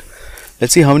class, like,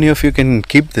 let's see how many of you can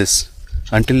keep this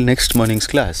until next morning's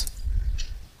class.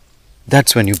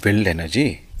 That's when you build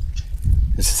energy.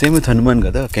 It's the same with Hanuman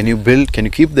Gada. Can you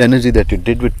keep the energy that you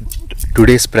did with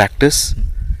today's practice?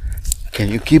 Can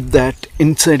you keep that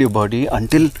inside your body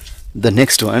until the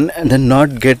next one, and then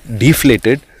not get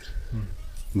deflated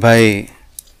by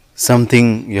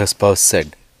something your spouse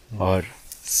said, or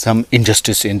some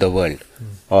injustice in the world,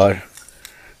 or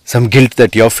some guilt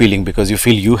that you're feeling because you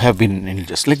feel you have been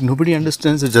unjust. Like, nobody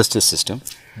understands the justice system,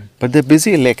 but they're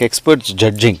busy like experts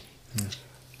judging.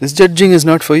 This judging is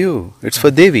not for you, it's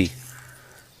for Devi.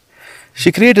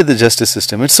 She created the justice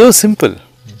system. It's so simple.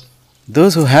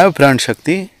 Those who have Pran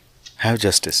Shakti have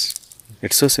justice.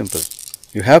 It's so simple.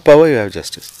 You have power, you have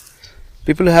justice.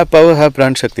 People who have power have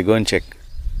Pran Shakti. Go and check.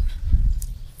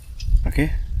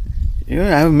 Okay? You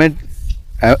know,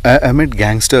 I met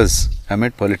gangsters, I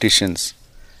met politicians,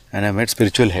 and I met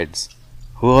spiritual heads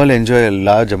who all enjoy a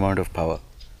large amount of power.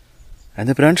 And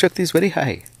the Pran Shakti is very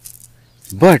high.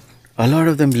 But a lot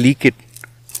of them leak it.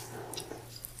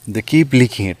 They keep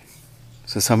leaking it.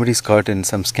 So somebody's caught in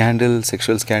some scandal,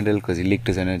 sexual scandal, because he leaked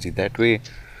his energy that way.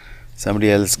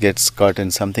 Somebody else gets caught in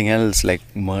something else like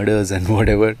murders and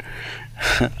whatever.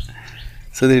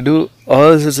 So they do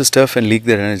all sorts of stuff and leak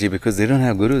their energy because they don't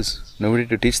have gurus, nobody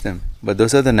to teach them. But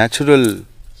those are the natural,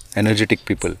 energetic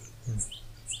people,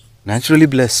 naturally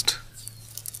blessed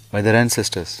by their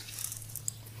ancestors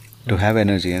to have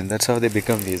energy, and that's how they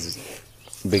become these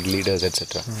big leaders,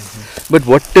 etc. But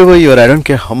whatever you are, I don't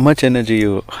care how much energy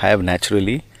you have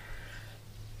naturally,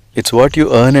 it's what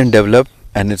you earn and develop,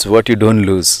 and it's what you don't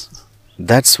lose.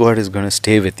 That's what is going to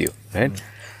stay with you, right?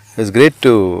 It's great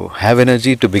to have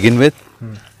energy to begin with.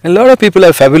 A lot of people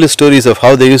have fabulous stories of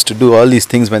how they used to do all these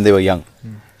things when they were young.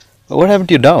 But what happened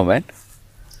to you now, man?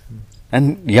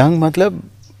 And young, matlab,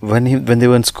 when they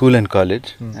were in school and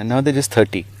college, and now they're just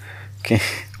 30. Okay,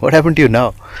 what happened to you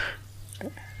now?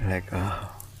 Like, oh,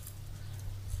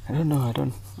 I don't know,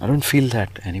 I don't feel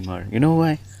that anymore. You know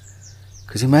why?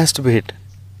 Because you masturbate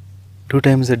 2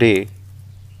 times a day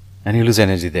and you lose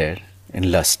energy there in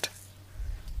lust.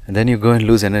 And then you go and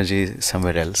lose energy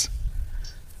somewhere else.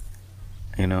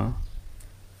 You know,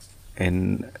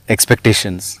 in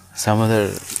expectations, some other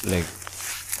like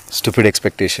stupid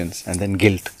expectations, and then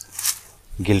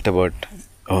guilt about,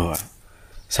 oh,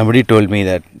 somebody told me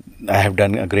that I have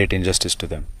done a great injustice to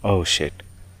them. Oh shit.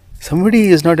 Somebody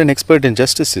is not an expert in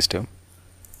justice system.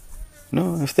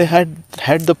 No, if they had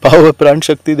the power, Pran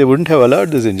Shakti, they wouldn't have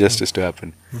allowed this injustice to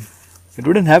happen. It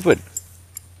wouldn't happen.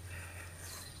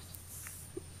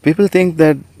 People think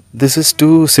that this is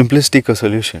too simplistic a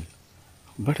solution.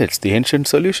 But it's the ancient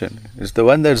solution. It's the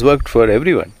one that's worked for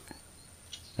everyone.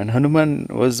 And Hanuman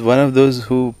was one of those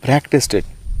who practiced it.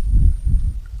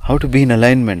 How to be in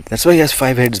alignment. That's why he has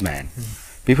 5 heads, man.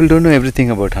 People don't know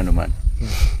everything about Hanuman.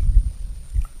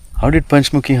 How did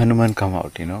Panchmukhi Hanuman come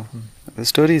out, you know? The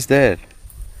story is there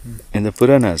in the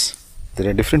Puranas. There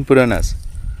are different Puranas.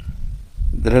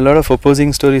 There are a lot of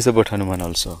opposing stories about Hanuman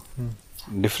also.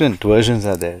 Different versions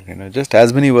are there, you know. Just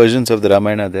as many versions of the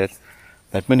Ramayana are there,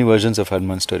 that many versions of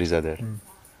Hanuman stories are there.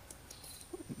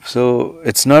 So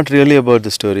it's not really about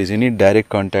the stories. You need direct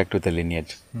contact with the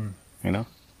lineage. You know,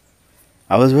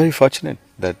 I was very fortunate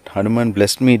that Hanuman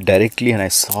blessed me directly, and I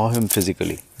saw him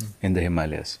physically in the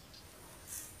Himalayas.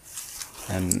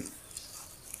 And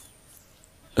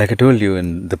like I told you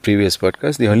in the previous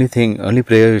podcast, the only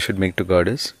prayer you should make to God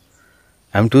is,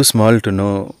 I'm too small to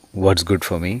know what's good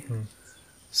for me.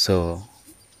 So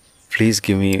please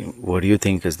give me what you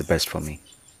think is the best for me.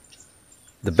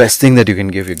 The best thing that you can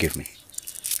give, you give me.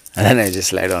 And then I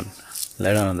just lie down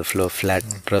on the floor, flat,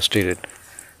 prostrated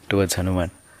towards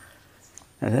Hanuman.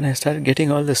 And then I started getting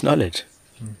all this knowledge.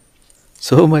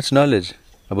 So much knowledge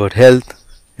about health,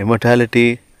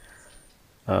 immortality,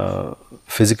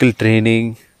 physical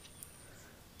training,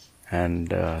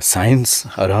 and science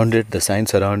around it, the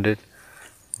science around it.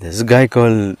 There's a guy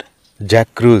called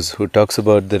Jack Kruse who talks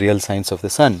about the real science of the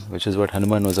sun, which is what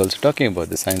Hanuman was also talking about,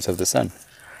 the science of the sun.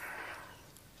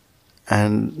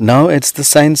 And now it's the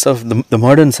science of the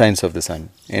modern science of the sun.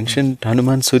 Ancient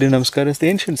Hanuman Surya Namaskar is the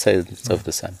ancient science of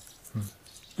the sun.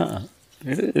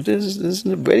 It is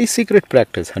a very secret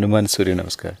practice, Hanuman Surya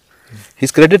Namaskar.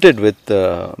 He's credited with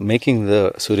making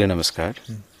the Surya Namaskar.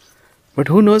 But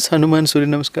who knows Hanuman Surya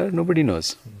Namaskar? Nobody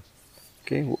knows.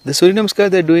 Okay, the Surya Namaskar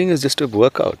they're doing is just a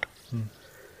workout.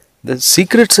 The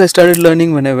secrets I started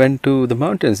learning when I went to the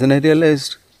mountains, and I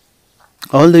realized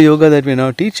all the yoga that we're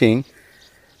now teaching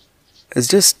is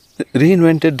just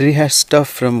reinvented, rehashed stuff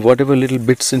from whatever little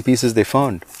bits and pieces they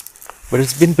found. But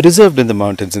it's been preserved in the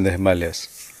mountains in the Himalayas.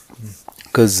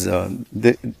 Because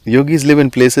the yogis live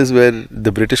in places where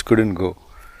the British couldn't go.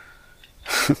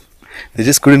 They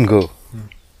just couldn't go.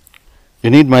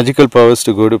 You need magical powers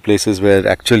to go to places where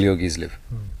actual yogis live.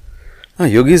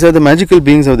 Yogis are the magical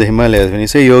beings of the Himalayas. When you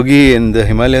say yogi in the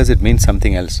Himalayas, it means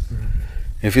something else.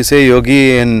 If you say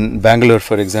yogi in Bangalore,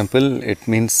 for example, it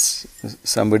means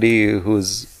somebody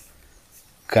who's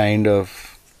kind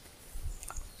of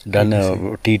done a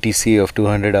TTC of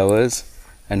 200 hours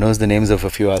and knows the names of a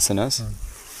few asanas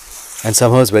and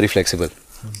somehow is very flexible.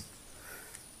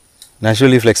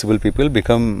 Naturally flexible people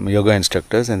become yoga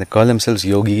instructors and they call themselves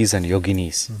yogis and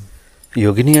yoginis.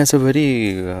 Yogini has a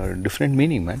very different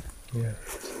meaning, man. Yeah.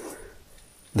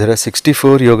 There are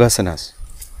 64 yogasanas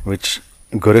which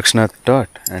Gorakshnath taught,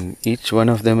 and each one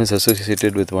of them is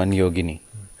associated with one yogini.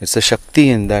 It's a Shakti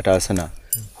in that asana.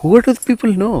 What do the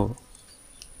people know?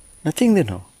 Nothing they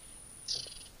know.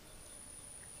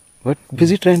 But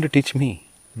busy trying to teach me.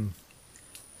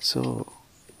 So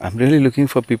I'm really looking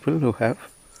for people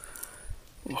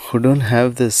who don't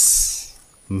have this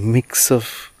mix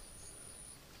of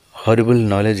horrible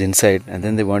knowledge inside, and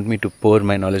then they want me to pour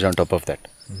my knowledge on top of that.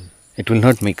 It will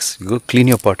not mix. Go clean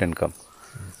your pot and come.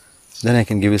 Then I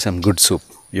can give you some good soup,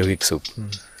 yogic soup.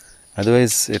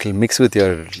 Otherwise, it will mix with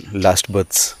your last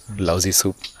birth's lousy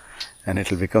soup, and it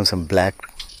will become some black,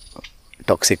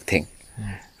 toxic thing,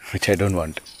 which I don't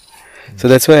want. So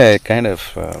that's why I kind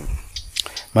of,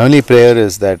 my only prayer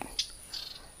is that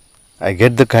I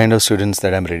get the kind of students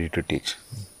that I'm ready to teach.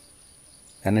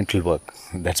 And it will work.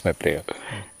 That's my prayer.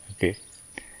 Okay.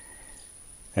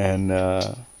 And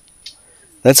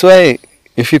that's why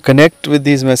if you connect with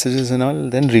these messages and all,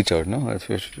 then reach out. No,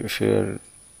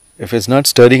 if it's not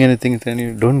stirring anything, then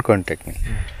you don't contact me.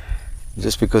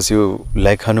 Just because you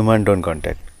like Hanuman, don't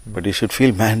contact. But you should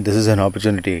feel, man, this is an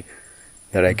opportunity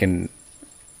that I can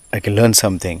learn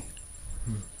something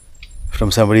from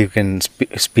somebody who can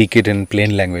speak it in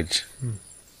plain language.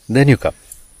 Then you come.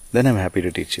 Then I'm happy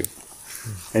to teach you.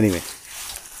 Anyway,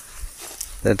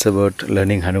 that's about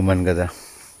learning Hanuman Gada.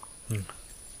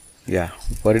 Yeah.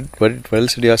 What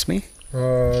else did you ask me?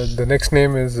 The next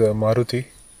name is Maruti.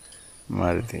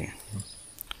 Maruti.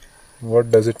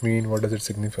 What does it mean? What does it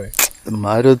signify? The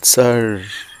Maruts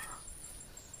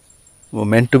were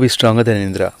meant to be stronger than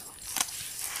Indra.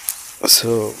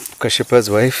 So Kashyapa's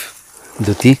wife,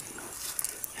 Duti,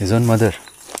 his own mother,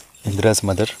 Indra's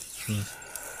mother,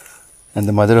 and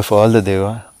the mother of all the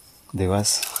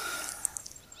devas,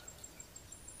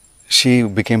 she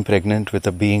became pregnant with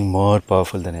a being more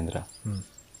powerful than Indra.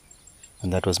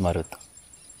 And that was Marut.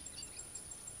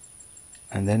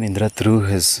 And then Indra threw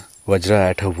his Vajra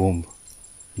at her womb,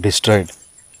 destroyed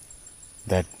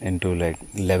that into like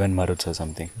 11 Maruts or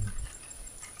something.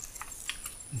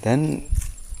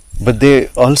 But they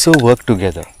also work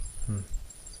together.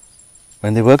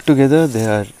 When they work together, they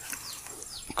are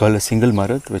called a single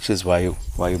Marut, which is Vayu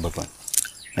Bhagwan.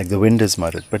 Like the wind is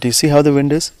Marut. But you see how the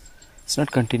wind is? It's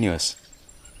not continuous.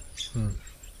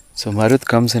 So Marut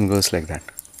comes and goes like that.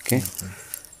 Okay?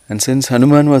 And since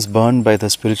Hanuman was born by the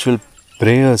spiritual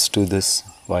prayers to this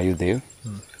Vayudev,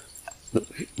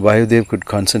 Vayudev could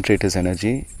concentrate his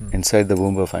energy inside the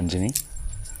womb of Anjani,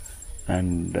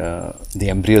 and the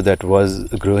embryo that was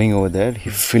growing over there, he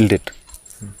filled it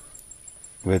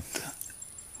with,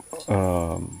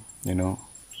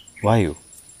 Vayu,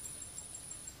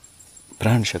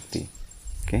 Pran Shakti.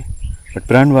 Okay? But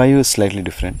Pran Vayu is slightly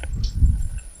different.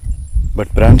 But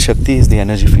Pran Shakti is the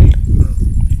energy field.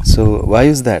 So why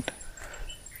is that?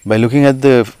 By looking at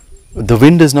the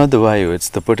wind is not the Vayu, it's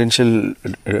the potential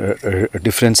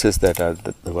differences that are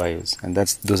the Vayus, and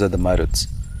those are the Maruts.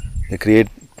 They create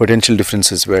potential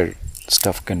differences where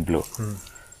stuff can blow.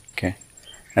 Okay,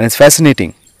 and it's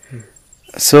fascinating.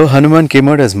 So Hanuman came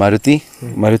out as Maruti.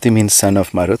 Maruti means son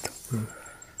of Marut,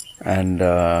 and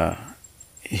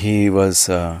he was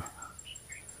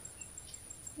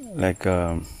like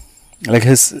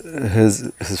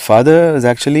his father is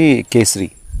actually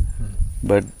Kesari,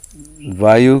 but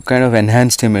Vayu kind of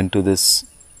enhanced him into this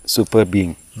super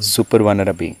being, super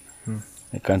Vanara being.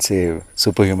 I can't say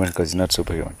superhuman because he's not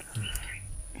superhuman.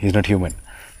 He's not human.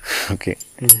 Okay.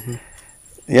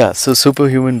 Yeah, so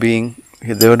superhuman being,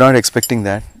 they were not expecting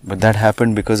that, but that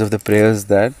happened because of the prayers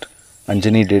that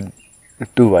Anjani did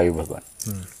to Vayu Bhagwan.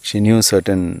 She knew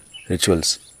certain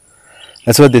rituals.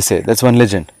 That's what they say. That's one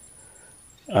legend.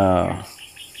 There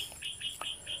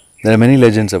are many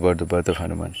legends about the birth of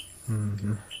Hanuman.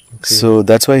 Okay. So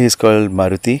that's why he's called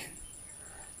Maruti.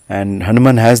 And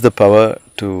Hanuman has the power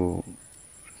to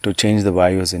change the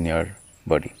Vayus in your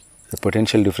body. The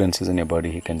potential differences in your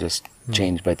body he can just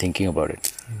change by thinking about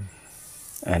it.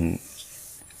 And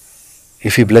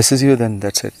if he blesses you, then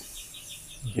that's it.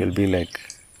 You'll be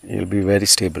very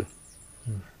stable.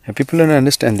 And people don't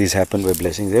understand these happen by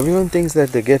blessings. Everyone thinks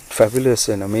that they get fabulous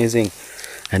and amazing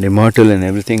and immortal and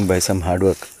everything by some hard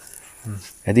work.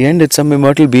 At the end, it's some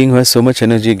immortal being who has so much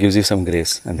energy, gives you some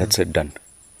grace, and that's it, done.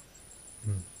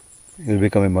 You'll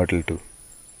become immortal too.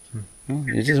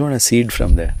 You just want a seed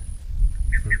from there.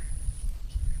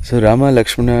 So Rama,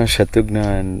 Lakshmana,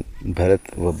 Shatrughna and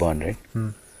Bharat were born, right?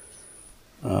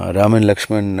 Rama and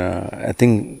Lakshman, I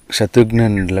think Shatrughna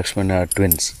and Lakshmana are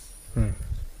twins.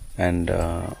 And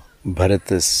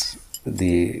Bharat is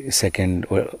the second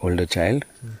older child.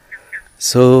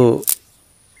 So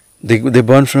they're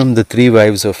born from the three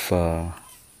wives of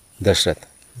Dashrath.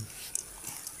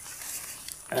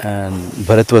 And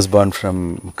Bharat was born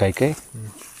from Kaikai.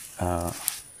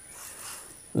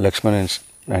 Lakshman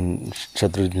and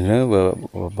Shatrughna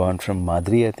were born from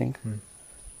Madri, I think.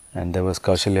 And there was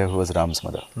Kaushalya, who was Ram's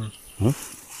mother.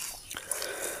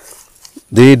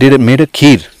 They made a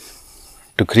kheer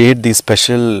to create these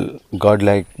special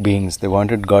godlike beings. They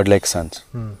wanted godlike sons.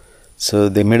 So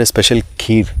they made a special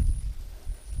kheer.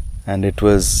 And it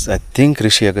was, I think,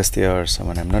 Rishi Agastya or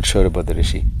someone. I'm not sure about the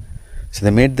Rishi. So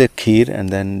they made the kheer and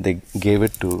then they gave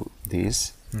it to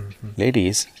these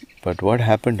ladies. But what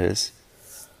happened is,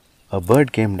 a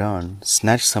bird came down,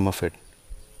 snatched some of it,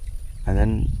 and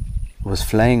then was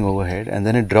flying overhead, and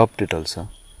then it dropped it also,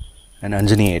 and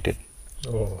Anjani ate it.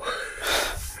 Oh.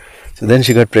 So then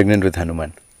she got pregnant with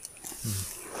Hanuman.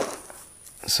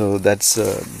 So that's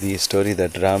the story,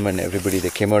 that Ram and everybody, they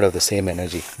came out of the same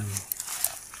energy.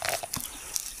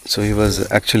 So he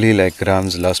was actually like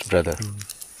Ram's lost brother,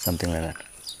 something like that.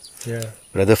 Yeah.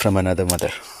 Brother from another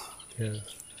mother. Yeah.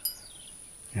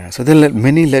 Yeah. So there are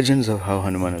many legends of how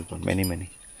Hanuman was born. Many.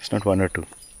 It's not one or two.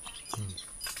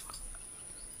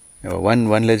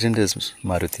 One legend is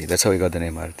Maruti. That's how he got the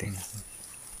name Maruti.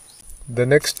 The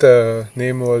next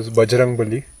name was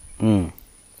Bajrangbali.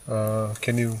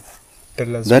 Can you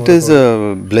tell us That more is about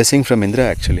a blessing from Indra,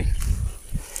 actually.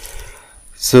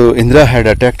 So Indra had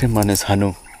attacked him on his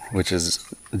Hanu, which is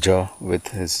jaw, with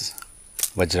his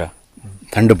Vajra,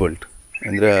 thunderbolt.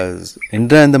 Indra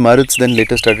and the Maruts then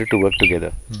later started to work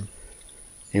together.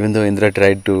 Even though Indra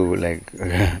tried to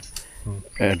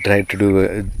do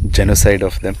a genocide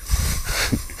of them,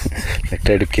 like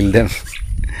try to kill them.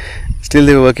 Still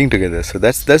they were working together. So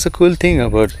that's a cool thing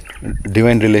about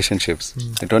divine relationships.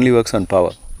 It only works on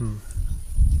power.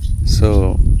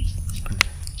 So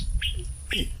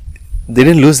they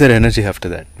didn't lose their energy after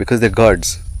that, because they're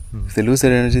gods. If they lose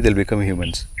their energy, they'll become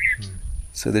humans.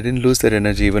 So they didn't lose their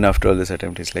energy even after all this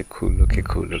attempt. It's like cool.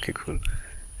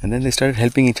 And then they started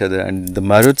helping each other, and the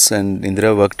Maruts and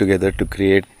Indra worked together to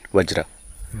create Vajra.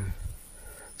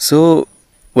 So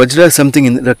Vajra is something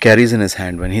Indra carries in his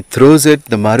hand. When he throws it,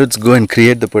 the Maruts go and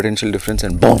create the potential difference,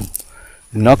 and boom!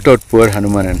 Knocked out poor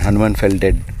Hanuman, and Hanuman fell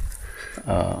dead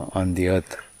on the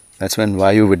earth. That's when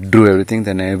Vayu withdrew everything.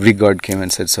 Then every god came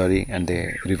and said sorry, and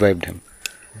they revived him,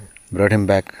 brought him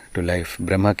back to life.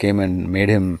 Brahma came and made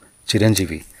him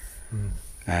Chiranjeevi.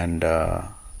 And the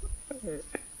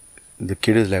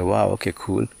kid is like, wow, okay,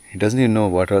 cool. He doesn't even know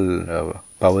what all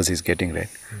powers he's getting, right?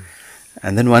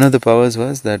 And then one of the powers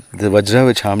was that the Vajra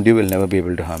which harmed you will never be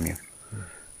able to harm you.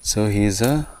 So he is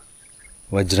a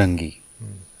Vajrangi.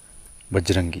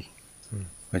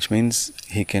 Which means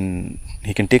he can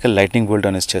take a lightning bolt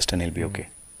on his chest and he'll be okay.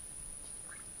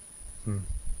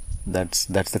 That's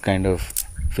the kind of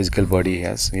physical body he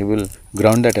has. He will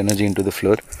ground that energy into the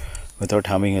floor without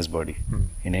harming his body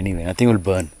in any way. Nothing will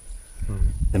burn.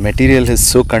 The material is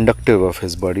so conductive of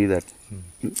his body that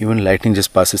even lightning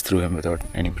just passes through him without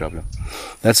any problem.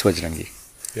 That's Vajrangi.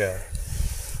 Yeah.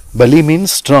 Bali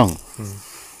means strong.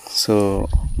 So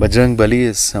Bajrang Bali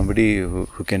is somebody who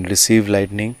can receive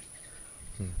lightning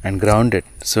and ground it.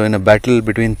 So in a battle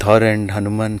between Thor and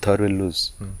Hanuman, Thor will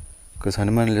lose. Because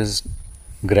Hanuman will just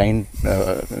grind,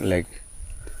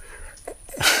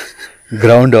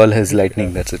 ground all his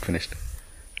lightning. That's it, finished.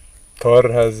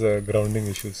 Thor has grounding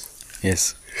issues.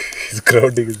 Yes. His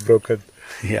grounding is broken.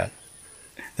 Yeah.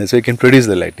 That's why he can produce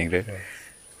the lightning, right?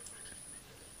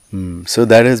 So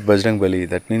that is Bajrang Bali.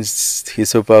 That means he's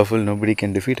so powerful, nobody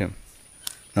can defeat him.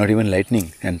 Not even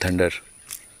lightning and thunder.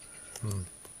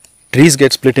 Trees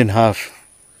get split in half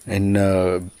in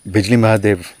Bijli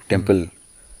Mahadev temple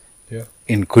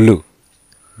in Kulu.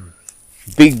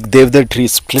 Big Devda tree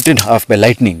split in half by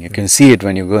lightning. You can see it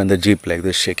when you go in the jeep like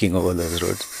this, shaking over those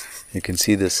roads. You can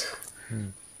see this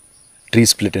tree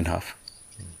split in half.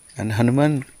 And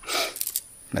Hanuman,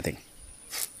 nothing.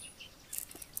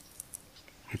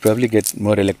 He probably gets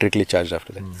more electrically charged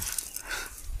after that.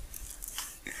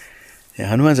 Yeah,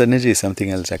 Hanuman's energy is something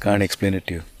else. I can't explain it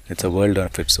to you. It's a world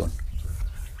of its own.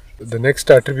 The next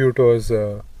attribute was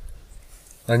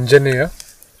Anjaneya,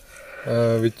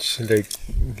 which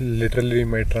literally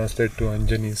might translate to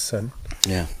Anjani's son.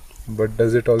 Yeah. But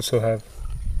does it also have?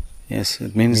 Yes,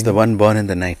 it means the one born in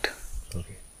the night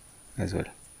Okay. as well.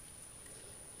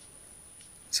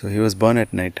 So he was born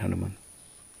at night, Hanuman.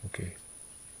 Okay.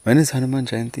 When is Hanuman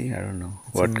Jayanti? I don't know.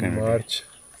 It's What in kind of day? March.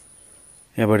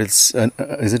 Yeah, but it's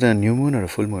is it a new moon or a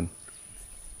full moon?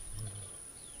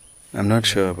 I'm not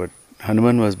sure, but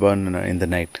Hanuman was born in the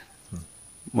night.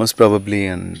 Most probably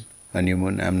on a new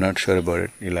moon. I'm not sure about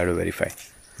it. You'll have to verify.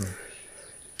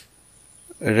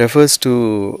 It refers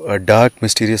to a dark,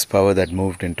 mysterious power that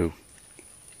moved into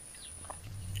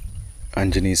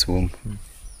Anjani's womb.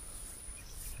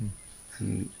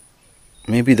 And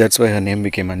maybe that's why her name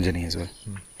became Anjani as well.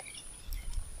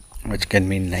 Which can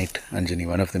mean night, Anjani,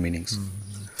 one of the meanings.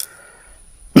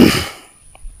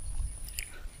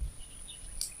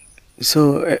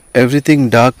 So everything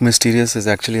dark, mysterious is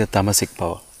actually a tamasic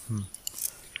power.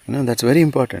 That's very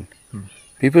important.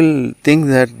 People think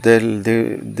that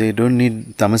they don't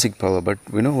need tamasic power, but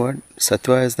you know what?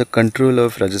 Sattva is the control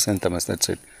of rajas and tamas, that's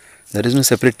it. There is no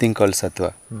separate thing called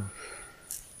sattva.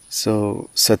 So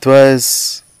sattva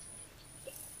is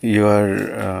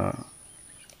your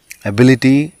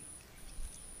ability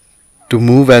to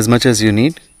move as much as you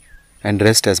need and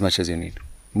rest as much as you need.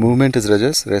 Movement is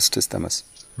rajas, rest is tamas.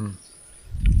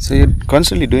 So you're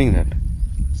constantly doing that.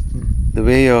 The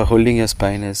way you're holding your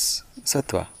spine is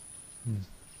sattva.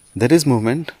 There is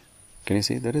movement. Can you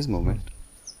see? There is movement.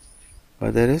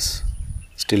 But there is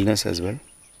stillness as well,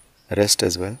 rest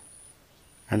as well.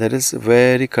 And there is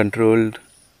very controlled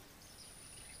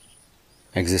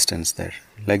existence there.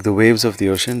 Like the waves of the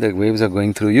ocean, the waves are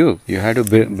going through you. You have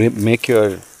to make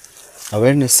your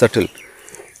awareness subtle.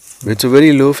 It's a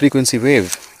very low frequency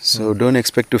wave. So don't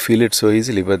expect to feel it so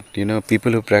easily. But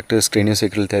people who practice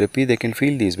craniosacral therapy, they can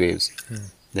feel these waves.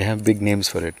 They have big names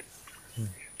for it.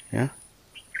 Yeah.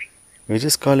 We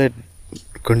just call it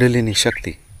Kundalini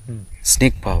Shakti,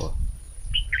 snake power.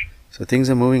 So things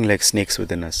are moving like snakes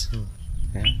within us.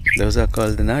 Yeah? Those are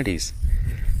called the nadis.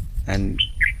 And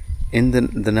in the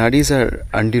nadis are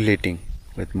undulating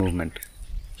with movement,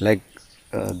 like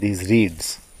these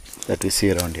reeds that we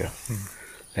see around here,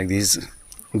 like these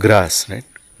grass, right?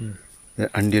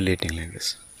 They're undulating like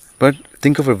this. But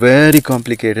think of a very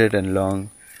complicated and long,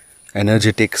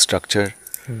 energetic structure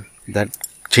that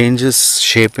changes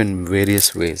shape in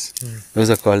various ways. Those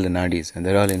are called the nadis, and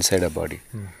they're all inside our body.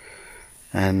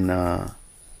 And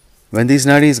when these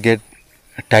nadis get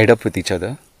tied up with each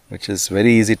other, which is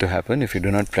very easy to happen if you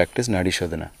do not practice Nadi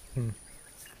Shodhana.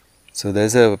 So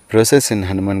there's a process in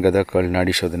Hanuman Gada called Nadi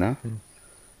Shodhana.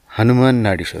 Hanuman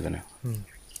Nadi Shodhana.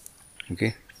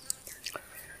 Okay.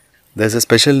 There's a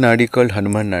special nadi called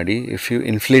Hanuman Nadi. If you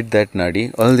inflate that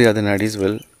nadi, all the other nadis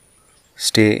will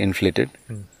stay inflated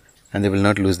and they will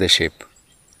not lose their shape.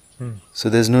 So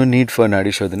there's no need for Nadi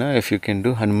Shodhana if you can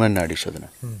do Hanuman Nadi Shodhana.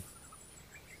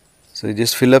 So you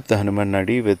just fill up the Hanuman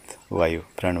Nadi with Vayu,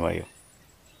 Pranavayu.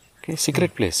 Okay,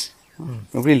 secret place.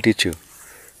 Nobody will teach you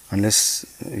unless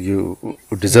you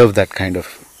deserve that kind of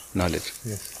knowledge.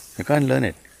 Yes. You can't learn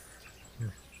it.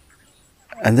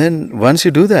 And then once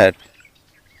you do that,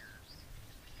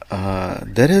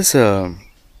 there is a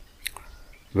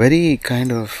very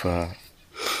kind of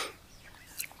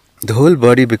the whole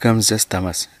body becomes just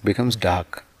tamas, becomes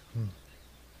dark.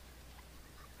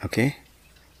 Okay,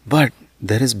 but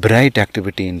there is bright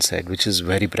activity inside, which is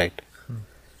very bright.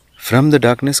 From the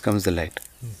darkness comes the light.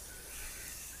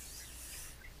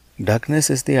 Darkness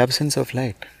is the absence of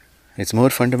light. It's more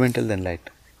fundamental than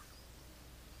light.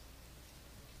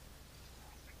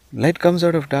 Light comes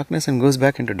out of darkness and goes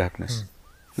back into darkness.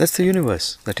 That's the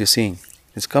universe that you're seeing.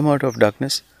 It's come out of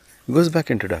darkness, goes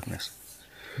back into darkness.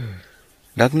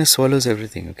 Darkness swallows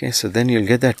everything, okay? So then you'll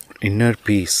get that inner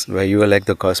peace where you are like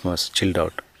the cosmos, chilled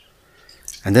out.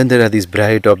 And then there are these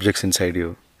bright objects inside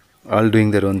you, all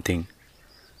doing their own thing.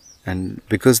 And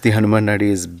because the Hanuman Nadi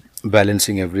is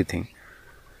balancing everything,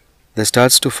 there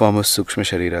starts to form a Sukshma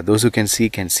Sharira. Those who can see,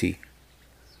 can see.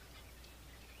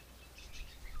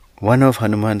 One of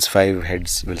Hanuman's 5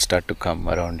 heads will start to come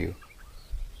around you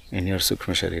in your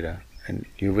Sukshma Sharira, and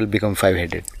you will become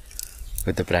 5-headed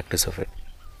with the practice of it.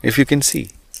 If you can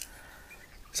see.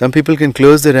 Some people can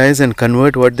close their eyes and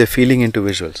convert what they're feeling into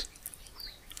visuals.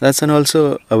 That's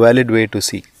also a valid way to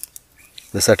see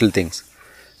the subtle things.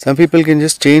 Some people can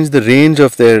just change the range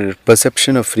of their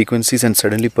perception of frequencies and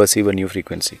suddenly perceive a new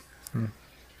frequency.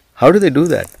 How do they do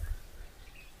that?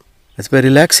 It's by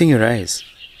relaxing your eyes.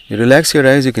 You relax your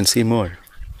eyes, you can see more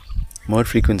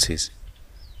frequencies.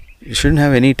 You shouldn't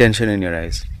have any tension in your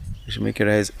eyes. You should make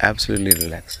your eyes absolutely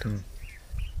relaxed.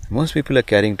 Most people are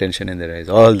carrying tension in their eyes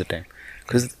all the time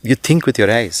because you think with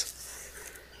your eyes.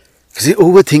 See,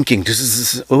 overthinking.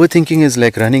 Overthinking is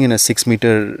like running in a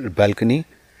 6-meter balcony,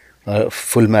 a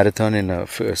full marathon in a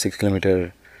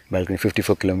 6-kilometer balcony,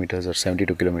 54 kilometers or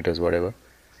 72 kilometers, whatever,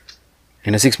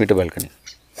 in a 6-meter balcony.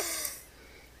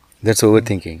 That's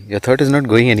overthinking. Your thought is not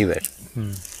going anywhere.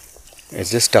 It's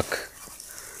just stuck.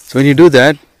 So when you do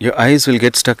that, your eyes will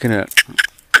get stuck in a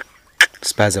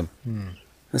spasm.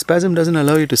 The spasm doesn't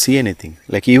allow you to see anything.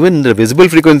 Like even the visible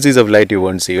frequencies of light you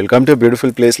won't see. You'll come to a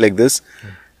beautiful place like this,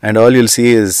 and all you'll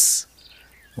see is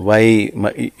why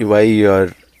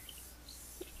your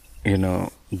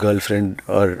girlfriend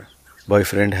or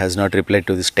boyfriend has not replied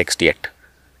to this text yet.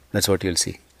 That's what you'll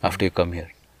see after you come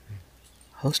here.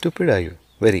 How stupid are you?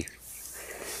 Very.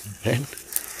 Right?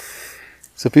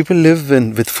 So people live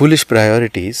with foolish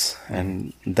priorities,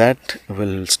 and that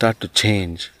will start to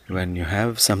change when you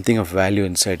have something of value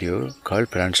inside you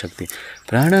called Prana Shakti.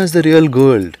 Prana is the real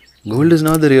gold. Gold is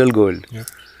not the real gold. Yep.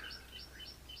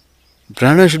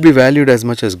 Prana should be valued as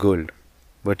much as gold.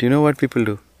 But you know what people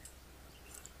do?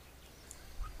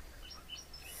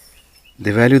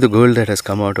 They value the gold that has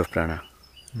come out of prana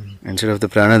instead of the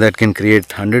prana that can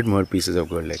create 100 more pieces of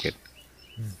gold like it.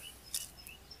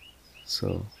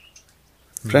 So,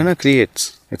 prana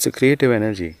creates. It's a creative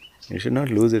energy. You should not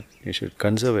lose it. You should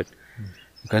conserve it.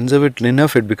 Conserve it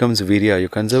enough, it becomes virya. You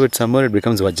conserve it somewhere, it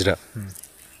becomes vajra.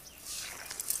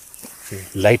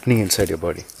 Lightning inside your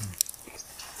body.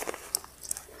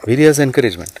 Virya is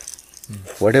encouragement.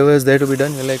 Whatever is there to be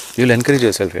done, you'll encourage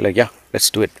yourself. You're like, yeah, let's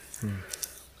do it.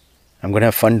 I'm going to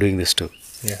have fun doing this too.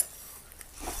 Yeah.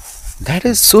 That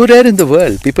is so rare in the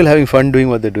world. People having fun doing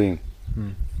what they're doing.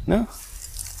 No?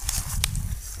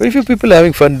 Very few people are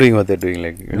having fun doing what they're doing.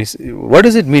 Like, when you say, what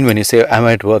does it mean when you say, I'm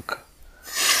at work?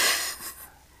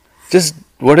 Just,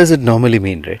 what does it normally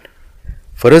mean, right?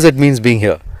 For us, it means being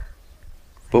here.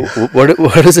 But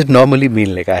what does it normally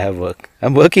mean, like, I have work?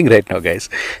 I'm working right now, guys.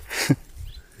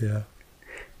 Yeah.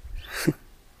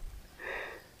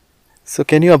 So,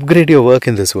 can you upgrade your work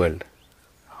in this world?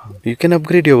 You can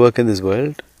upgrade your work in this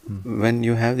world when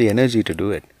you have the energy to do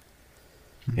it.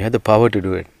 You have the power to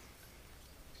do it.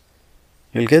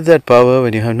 You'll get that power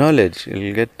when you have knowledge.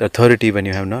 You'll get authority when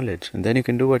you have knowledge. And then you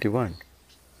can do what you want.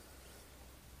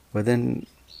 But then,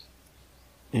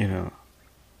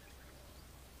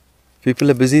 people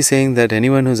are busy saying that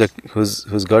anyone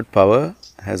who's got power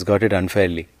has got it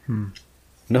unfairly.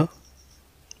 No?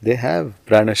 They have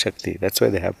prana shakti. That's why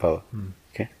they have power.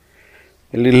 Okay?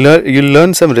 You'll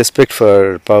learn some respect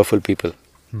for powerful people.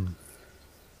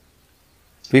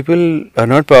 People are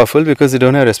not powerful because they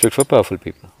don't have respect for powerful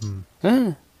people.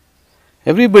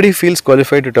 Everybody feels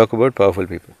qualified to talk about powerful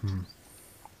people.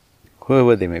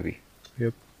 Whoever they may be.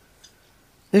 Yep.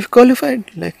 They've qualified,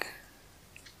 like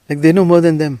they know more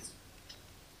than them.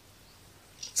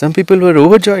 Some people were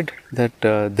overjoyed that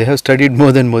they have studied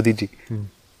more than Modi ji.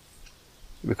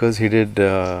 Because he did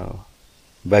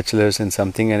bachelor's in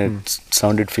something and it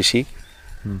sounded fishy.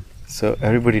 So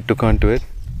everybody took on to it.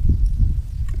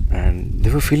 And they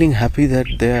were feeling happy that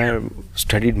they are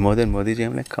studied more than Modi ji.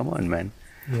 I'm like, come on, man.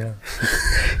 Yeah.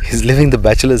 He's living the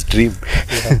bachelor's dream.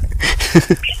 Yeah.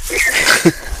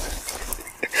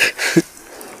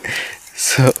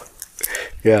 So,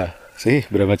 yeah, see,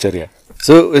 brahmacharya.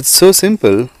 So, it's so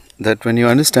simple that when you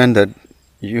understand that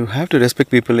you have to respect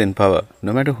people in power,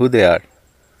 no matter who they are.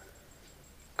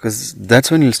 Because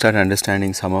that's when you'll start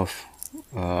understanding some of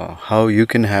how you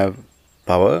can have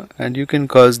power and you can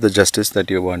cause the justice that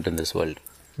you want in this world.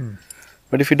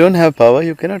 But if you don't have power,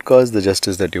 you cannot cause the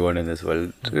justice that you want in this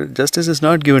world. Justice is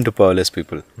not given to powerless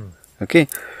people. Okay?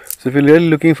 So if you're really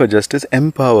looking for justice,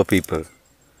 empower people.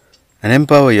 And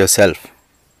empower yourself.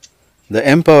 The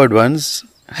empowered ones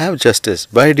have justice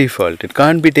by default. It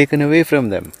can't be taken away from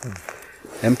them.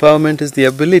 Empowerment is the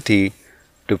ability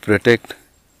to protect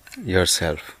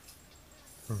yourself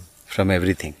from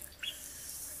everything.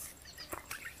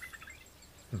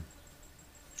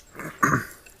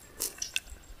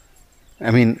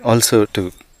 I mean, also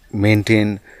to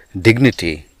maintain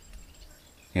dignity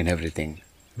in everything.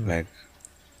 Like,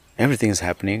 everything is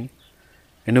happening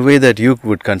in a way that you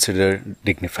would consider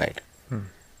dignified.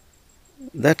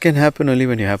 That can happen only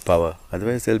when you have power.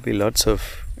 Otherwise, there will be lots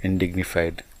of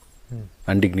undignified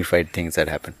things that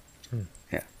happen.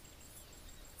 Yeah.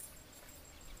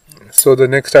 So the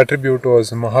next attribute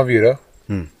was Mahavira.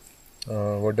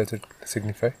 What does it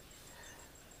signify?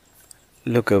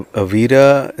 Look, a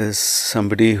Veera is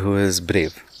somebody who is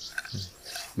brave.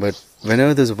 But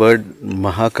whenever this word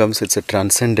Maha comes, it's a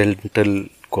transcendental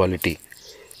quality.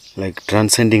 Like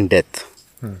transcending death.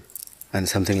 And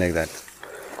something like that.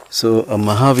 So a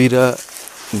Mahavira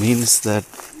means that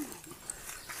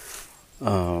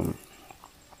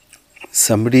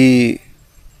somebody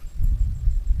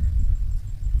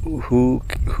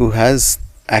who has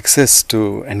access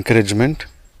to encouragement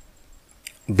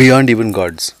beyond even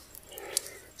gods.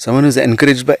 Someone who is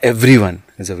encouraged by everyone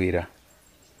is a Veera.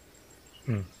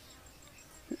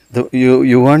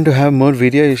 You want to have more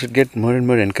Virya, you should get more and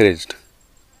more encouraged.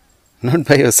 Not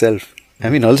by yourself. I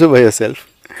mean, also by yourself.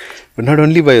 But not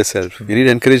only by yourself. You need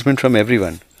encouragement from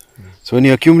everyone. So when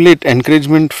you accumulate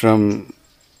encouragement from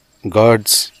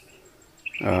gods,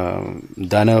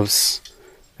 Danavs,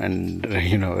 and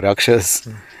Rakshas,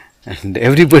 and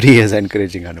everybody is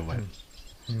encouraging Hanuman.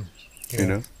 You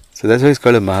know. So that's why it's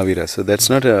called a Mahavira. So that's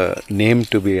not a name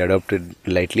to be adopted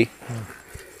lightly.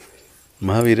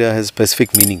 Mahavira has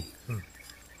specific meaning.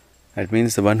 That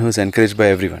means the one who is encouraged by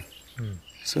everyone.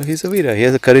 So he's a Veera. He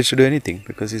has the courage to do anything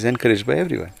because he's encouraged by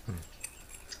everyone.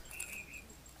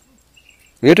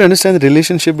 We have to understand the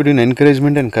relationship between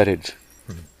encouragement and courage.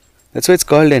 That's why it's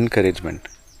called encouragement.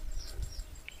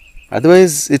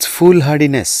 Otherwise, it's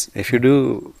foolhardiness. If you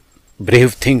do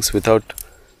brave things without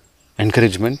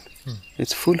encouragement,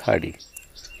 it's foolhardy.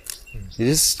 You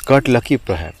just got lucky,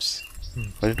 perhaps,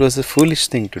 but it was a foolish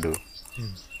thing to do.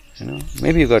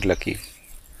 Maybe you got lucky,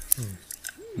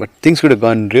 but things could have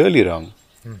gone really wrong.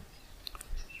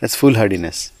 That's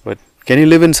foolhardiness. But can you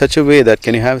live in such a way that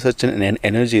can you have such an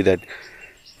energy that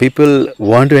people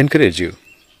want to encourage you?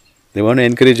 They want to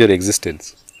encourage your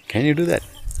existence. Can you do that?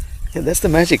 Yeah, that's the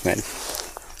magic, man.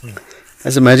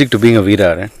 That's the magic to being a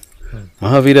Veera, right?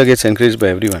 Mahavira gets encouraged by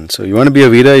everyone. So you want to be a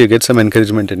Veera, you get some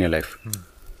encouragement in your life.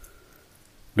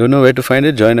 Don't know where to find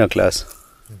it? Join our class.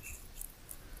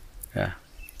 Yeah.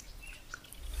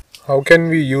 How can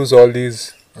we use all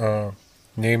these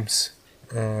names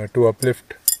to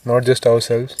uplift not just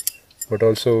ourselves but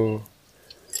also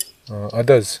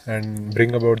others and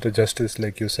bring about the justice,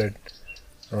 like you said,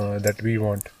 that we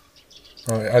want?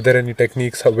 Are there any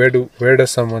techniques? Where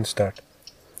does someone start?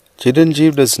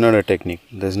 Chiranjeev is not a technique.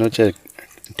 There's no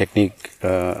technique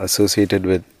associated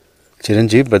with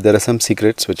Chiranjeev, but there are some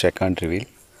secrets which I can't reveal.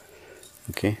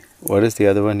 Okay. What is the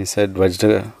other one? He said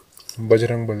Bajrang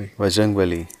Bali. Bajrang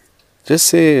Bali. Just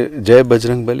say Jai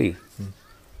Bajrang Bali.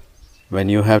 When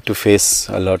you have to face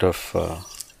a lot of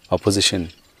opposition,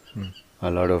 a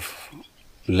lot of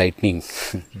lightning,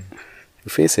 you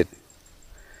face it.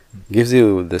 Gives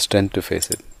you the strength to face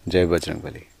it. Jai Bajrang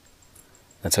Bali.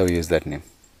 That's how we use that name.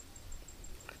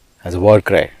 As a war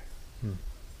cry.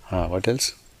 What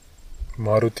else?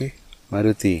 Maruti.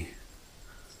 Maruti.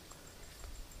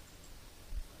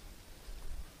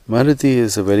 Maruti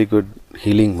is a very good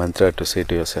healing mantra to say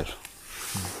to yourself.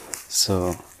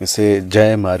 So you say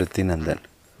Jai Maruti Nandan.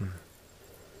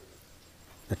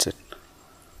 That's it.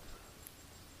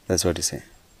 That's what you say.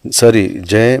 Sorry,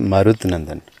 Jai Marut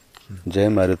Nandan. Jai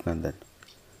Marut Nandan.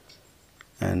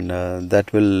 And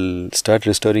that will start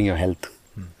restoring your health.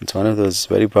 It's one of those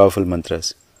very powerful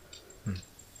mantras.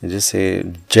 You just say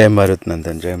Jai Marut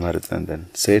Nandan, Jai Marut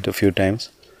Nandan. Say it a few times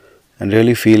and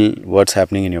really feel what's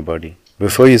happening in your body.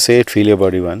 Before you say it, feel your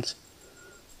body once.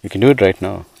 You can do it right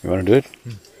now. You want to do it?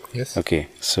 Yes. Okay,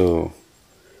 so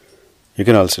you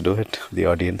can also do it, the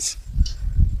audience.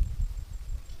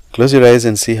 Close your eyes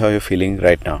and see how you're feeling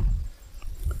right now.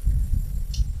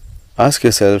 Ask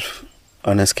yourself,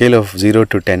 on a scale of 0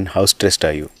 to 10, how stressed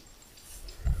are you?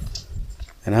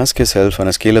 And ask yourself, on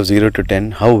a scale of 0 to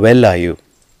 10, how well are you?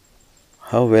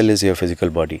 How well is your physical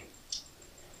body?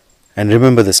 And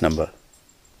remember this number.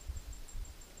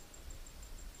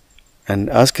 And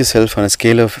ask yourself, on a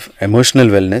scale of emotional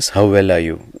wellness, how well are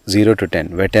you? 0 to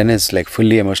 10, where 10 is like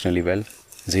fully emotionally well,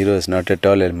 0 is not at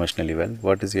all emotionally well.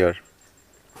 What is your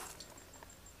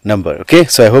number? Okay,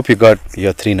 so I hope you got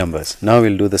your 3 numbers. Now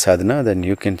we'll do the sadhana, then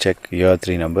you can check your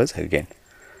 3 numbers again.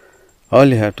 All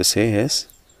you have to say is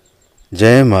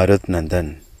Jai Marut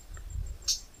Nandan,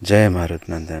 Jai Marut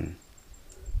Nandan,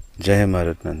 Jai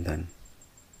Marut Nandan,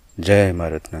 Jai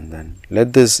Marut Nandan.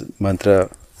 Let this mantra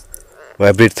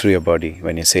vibrate through your body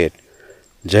when you say it.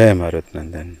 Jai Marut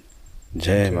Nandan,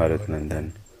 Jai Marut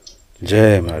Nandan,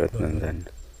 Jai Marut Nandan,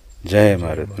 Jai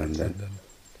Marut Nandan,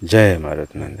 Jai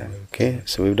Marut Nandan. Okay,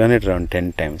 so we've done it around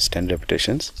 10 times, 10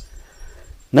 repetitions.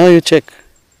 Now you check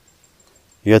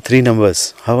your 3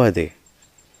 numbers. How are they?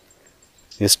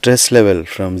 Your stress level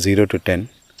from 0 to 10.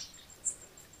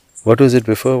 What was it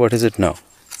before? What is it now?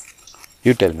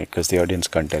 You tell me, because the audience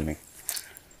can't tell me.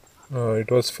 It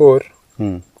was 4.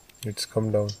 It's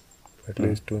come down at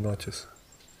least 2 notches.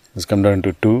 It's come down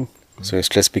to 2. So your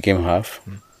stress became half.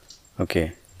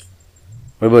 Okay.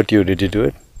 What about you? Did you do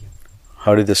it?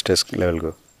 How did the stress level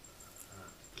go?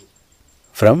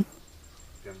 From?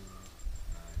 From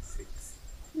 6.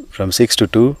 From 6 to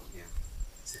 2? Yeah.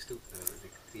 6 to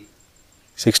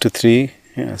 6 to 3.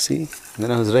 Yeah, see,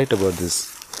 then I was right about this,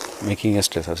 making a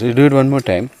stress. So you do it one more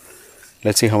time.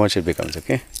 Let's see how much it becomes,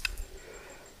 okay?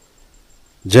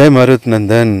 Jai Marut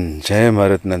Nandan, Jai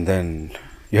Marut Nandan.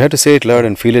 You have to say it loud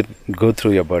and feel it go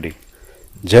through your body.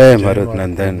 Jai Marut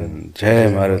Nandan, Jai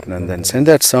Marut Nandan. Send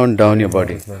that sound down your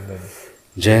body.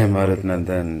 Jai Marut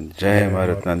Nandan, Jai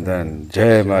Marut Nandan,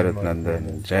 Jai Marut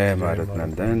Nandan, Jai Marut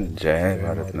Nandan, Jai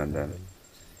Marut Nandan.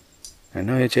 And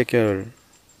now you check your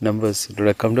numbers, it would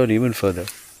have come down even further.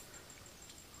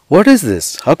 What is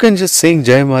this? How can just saying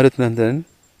Jai Marut Nandan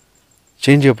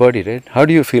change your body, right? How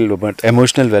do you feel about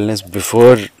emotional wellness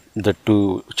before the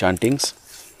two chantings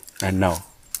and now?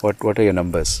 What are your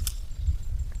numbers?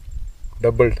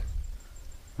 Doubled.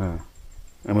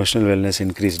 Emotional wellness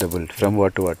increased, doubled. From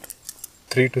what to what?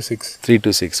 3 to 6. 3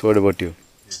 to 6. What about you?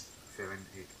 7,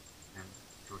 8. I'm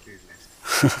totally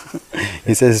relaxed.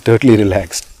 He says totally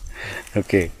relaxed.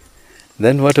 Okay.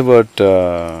 Then what about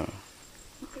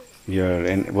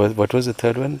what was the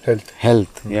third one? Health.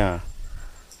 Health, yeah.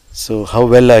 So how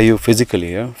well are you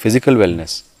physically? Yeah? Physical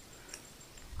wellness.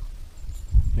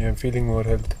 Yeah, I'm feeling more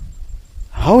health.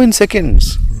 How in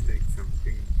seconds? It's like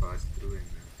something passed through and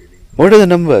I'm feeling What are the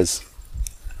numbers?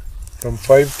 From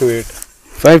 5 to 8.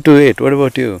 5 to 8. What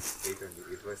about you? 8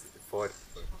 only. It was 4.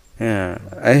 Yeah.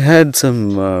 I had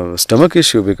some stomach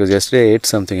issue because yesterday I ate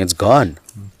something. It's gone.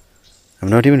 I'm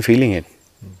not even feeling it.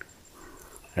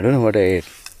 I don't know what I ate.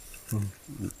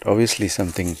 Obviously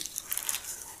something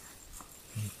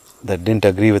that didn't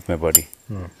agree with my body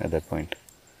at that point.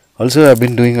 Also, I've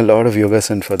been doing a lot of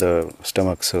yogasana for the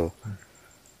stomach, so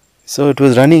it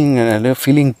was running and I'm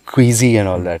feeling queasy and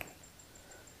all that,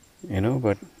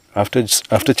 But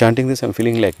after chanting this, I'm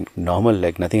feeling like normal,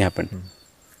 like nothing happened.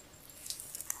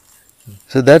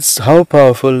 So that's how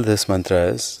powerful this mantra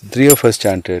is. 3 of us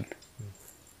chanted.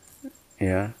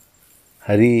 Yeah,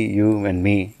 Hari, you and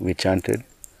me, we chanted,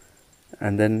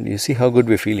 and then you see how good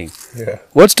we're feeling. Yeah.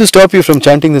 What's to stop you from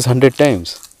chanting this 100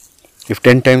 times? If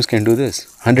 10 times can do this,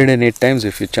 108 times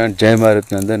if you chant Jai Marut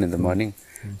Nandan in the morning,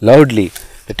 loudly,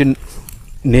 let your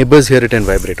neighbors hear it and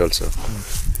vibrate also.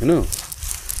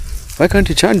 Why can't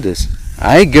you chant this?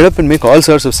 I get up and make all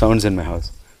sorts of sounds in my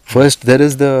house. First, there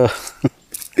is the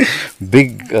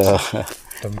big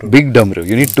damru.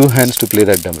 You need 2 hands to play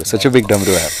that damru. Such a big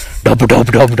damru I have. Dub,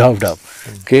 dub, dub, dub, dub.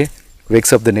 Okay?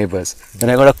 Wakes up the neighbors. Then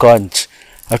I got a conch.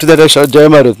 After that I shout Jai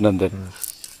Marut Nandan.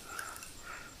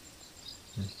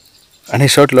 And I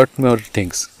shout a lot more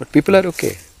things. But people are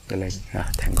okay. They're like,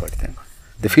 thank God, thank God.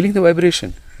 They're feeling the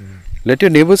vibration. Let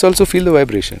your neighbors also feel the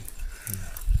vibration.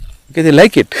 Okay, they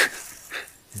like it.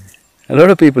 A lot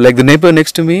of people, like the neighbor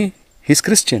next to me, he's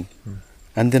Christian.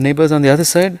 And the neighbors on the other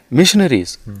side,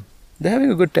 missionaries. They're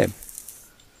having a good time.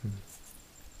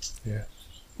 Yeah.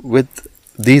 With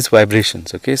these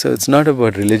vibrations, okay? So it's not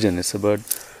about religion, it's about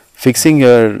fixing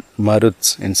your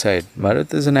Maruts inside.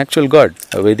 Marut is an actual god,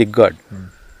 a Vedic god.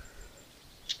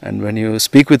 And when you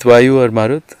speak with Vayu or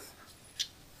Marut,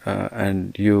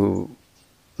 and you,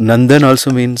 Nandan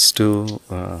also means to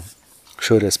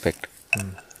show respect.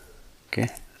 Okay?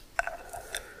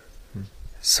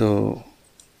 So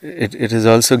it is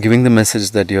also giving the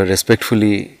message that you are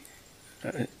respectfully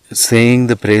saying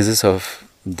the praises of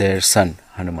their son,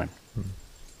 Hanuman,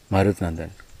 Marut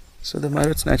Nandan. So the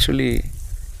Maruts naturally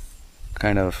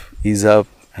kind of ease up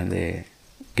and they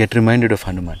get reminded of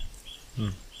Hanuman.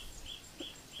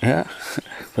 Yeah,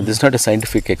 but this is not a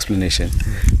scientific explanation.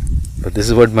 But this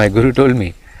is what my guru told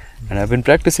me. And I've been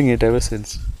practicing it ever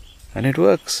since. And it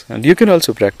works. And you can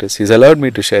also practice. He's allowed me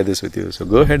to share this with you. So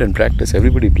go ahead and practice.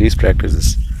 Everybody please practice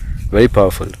this. Very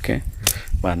powerful, okay?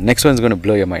 Man, next one is going to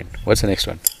blow your mind. What's the next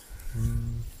one?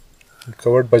 We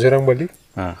covered Bajrangbali.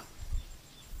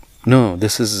 No,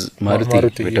 this is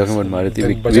Maruti. We're talking about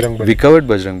Maruti. Bajrangbali. We covered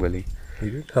Bajrangbali.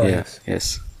 Yeah.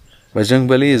 Yes.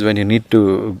 Bajrangbali is when you need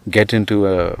to get into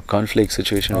a conflict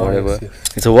situation, whatever.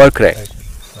 Yes. It's a war cry. Right.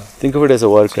 Think of it as a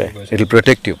war cry. It'll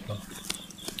protect you.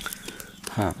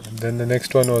 And then the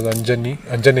next one was Anjaneya.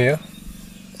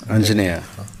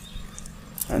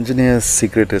 Anjaneya's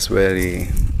secret is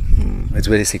it's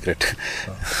very secret.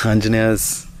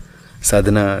 Anjaneya's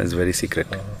sadhana is very secret.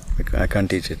 I can't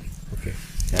teach it. Okay.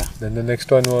 Yeah. Then the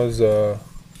next one was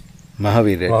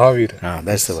Mahavir, right? Mahavir.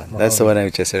 That's the one. That's the one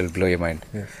which I said will blow your mind.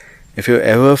 Yes. If you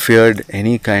ever feared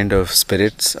any kind of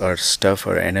spirits or stuff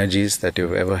or energies that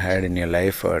you've ever had in your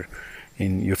life, or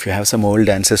if you have some old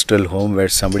ancestral home where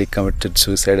somebody committed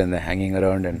suicide and they're hanging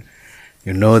around and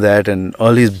you know that, and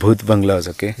all these bhut banglas,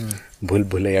 okay, bhul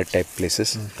bhulaya type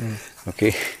places,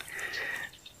 okay,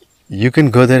 you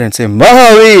can go there and say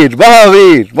Mahavir,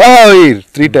 Mahavir, Mahavir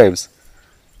 3 times,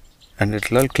 and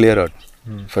it'll all clear out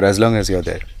for as long as you're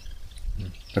there.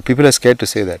 But people are scared to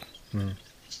say that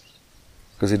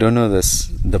because they don't know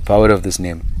the power of this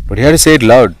name. But you have to say it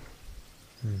loud.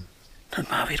 Not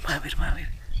Mahavir, Mahavir, Mahavir.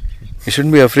 You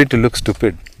shouldn't be afraid to look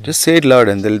stupid. Just say it loud,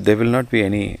 and there will not be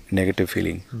any negative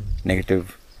feeling,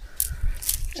 negative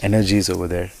energies over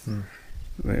there.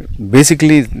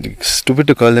 Basically, stupid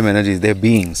to call them energies. They are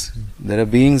beings. There are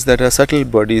beings that are subtle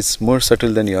bodies, more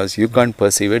subtle than yours. You can't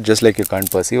perceive it, just like you can't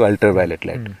perceive ultraviolet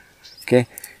light. Okay,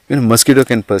 even a mosquito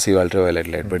can perceive ultraviolet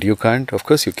light, but you can't. Of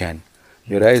course, you can.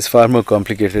 Your eye is far more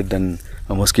complicated than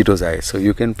a mosquito's eye, so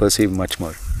you can perceive much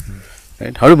more.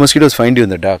 Right? How do mosquitoes find you in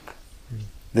the dark?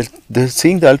 They're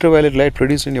seeing the ultraviolet light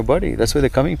produced in your body. That's why they're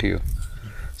coming to you.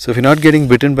 So if you're not getting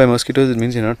bitten by mosquitoes, it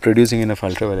means you're not producing enough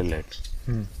ultraviolet light.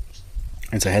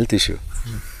 It's a health issue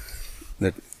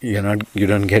that you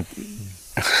don't get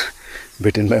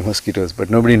bitten by mosquitoes. But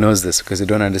nobody knows this because you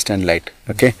don't understand light.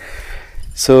 Okay,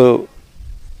 so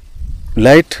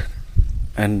light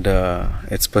and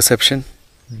its perception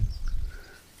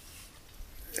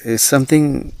is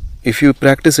something. If you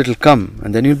practice, it'll come,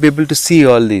 and then you'll be able to see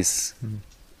all these,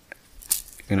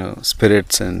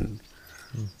 spirits and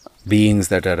beings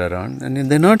that are around. And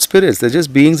they're not spirits; they're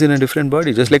just beings in a different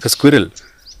body, just like a squirrel.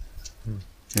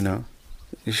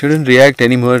 You shouldn't react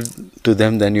any more to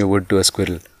them than you would to a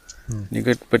squirrel.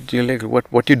 But you're like,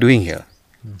 what you doing here?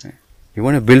 You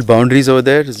want to build boundaries over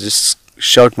there? Just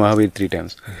shout Mahavir 3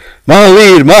 times.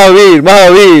 Mahavir, Mahavir,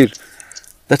 Mahavir.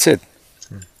 That's it.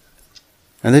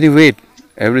 And then you wait.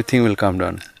 Everything will calm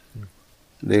down.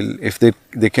 If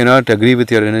they cannot agree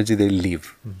with your energy, they'll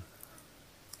leave.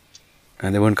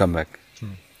 And they won't come back.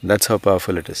 That's how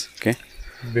powerful it is. Okay?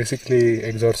 Basically,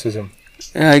 exorcism.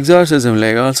 Yeah, exorcism.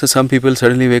 Like also some people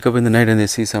suddenly wake up in the night and they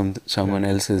see someone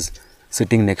else is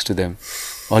sitting next to them.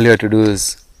 All you have to do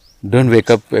is don't wake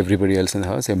up everybody else in the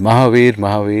house. Say Mahavir,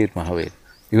 Mahavir, Mahavir.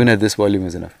 Even at this volume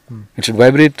is enough. It should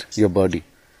vibrate your body.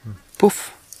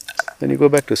 Poof. Then you go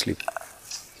back to sleep.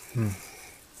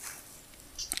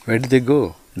 Where did they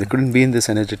go? They couldn't be in this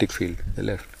energetic field. They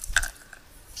left.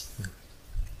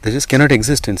 They just cannot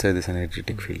exist inside this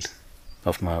energetic field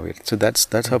of Mahavir. So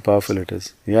that's how powerful it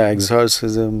is. Yeah,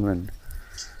 exorcism and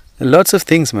lots of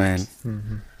things, man.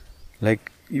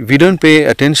 Like we don't pay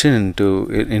attention to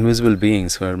invisible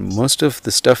beings. For most of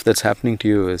the stuff that's happening to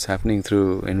you is happening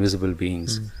through invisible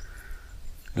beings.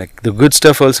 Like the good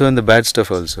stuff also and the bad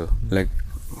stuff also. Like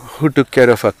who took care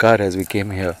of our car as we came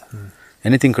here?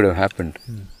 Anything could have happened.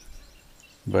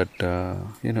 But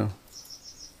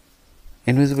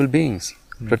invisible beings.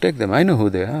 Protect them. I know who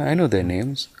they are. I know their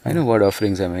names. I know what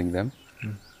offerings I make them.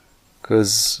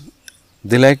 Because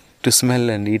they like to smell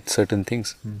and eat certain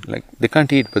things. Like they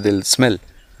can't eat, but they'll smell.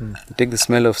 They take the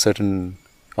smell of certain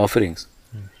offerings.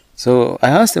 So I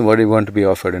ask them what they want to be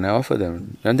offered, and I offer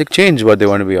them. And they change what they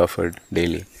want to be offered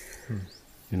daily.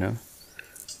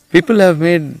 People have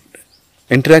made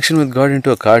interaction with God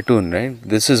into a cartoon, right?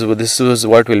 This was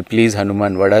what will please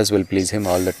Hanuman. Vadas will please him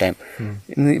all the time.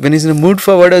 When he's in a mood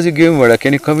for vadas, you give him vada.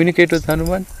 Can you communicate with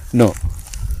Hanuman? No.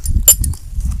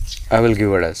 I will give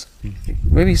vadas.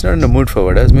 Maybe he's not in the mood for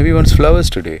vadas. Maybe he wants flowers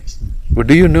today. But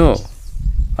do you know?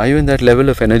 Are you in that level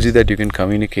of energy that you can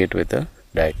communicate with a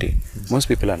deity? Most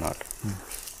people are not.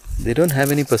 They don't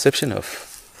have any perception of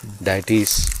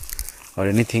deities or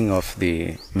anything of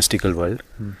the mystical world.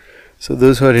 So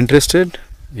those who are interested,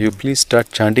 you please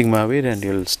start chanting Mahavir and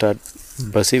you'll start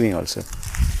perceiving also.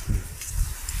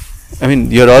 I mean,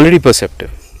 you're already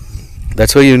perceptive.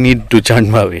 That's why you need to chant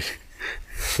Mahavir.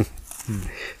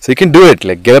 So you can do it,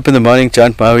 like get up in the morning,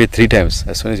 chant Mahavir 3 times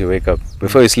as soon as you wake up.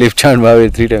 Before you sleep, chant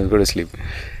Mahavir 3 times, go to sleep.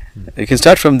 You can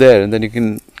start from there and then you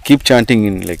can keep chanting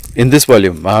in this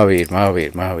volume, Mahavir,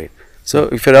 Mahavir, Mahavir. So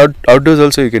if you're outdoors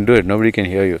also, you can do it. Nobody can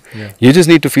hear you. You just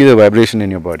need to feel the vibration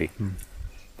in your body.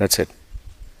 That's it.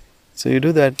 So you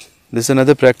do that. This is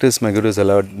another practice my gurus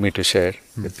allowed me to share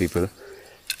with people,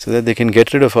 so that they can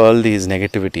get rid of all these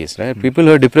negativities. Right? People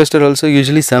who are depressed are also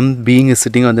usually some being is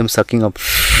sitting on them, sucking up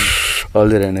all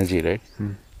their energy. Right?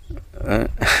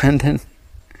 And then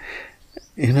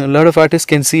a lot of artists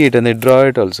can see it and they draw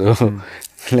it also.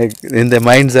 Like in their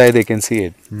mind's eye, they can see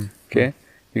it. Okay,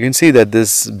 you can see that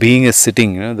this being is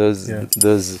sitting. Those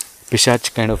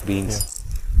pishach kind of beings.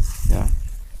 Yeah.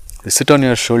 They sit on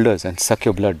your shoulders and suck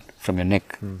your blood from your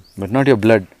neck. But not your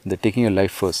blood. They're taking your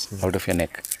life force out of your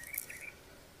neck.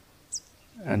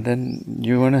 And then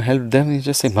you want to help them, you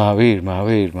just say Mahavir,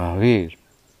 Mahavir, Mahavir.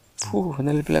 And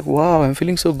they'll be like, wow, I'm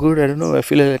feeling so good. I don't know. I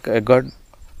feel like I got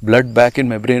blood back in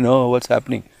my brain. Oh, what's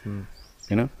happening?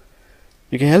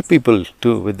 You can help people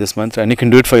too with this mantra. And you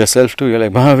can do it for yourself too. You're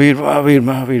like, Mahavir, Mahavir,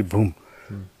 Mahavir. Boom.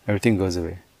 Everything goes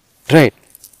away. Right.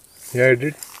 Yeah, I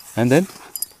did. And then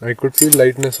I could feel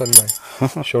lightness on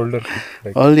my shoulder.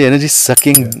 Like, all the energy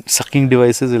sucking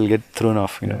devices will get thrown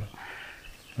off, you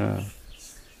know.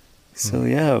 So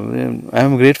yeah, I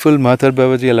am grateful Mathur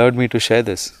Babaji allowed me to share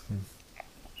this.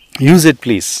 Use it,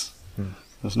 please.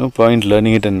 There's no point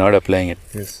learning it and not applying it.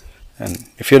 yes. And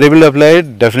if you're able to apply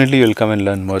it, definitely you'll come and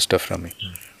learn more stuff from me.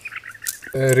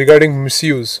 Regarding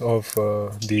misuse of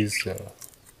these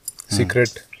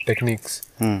secret techniques,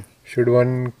 should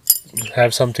one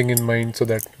have something in mind so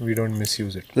that we don't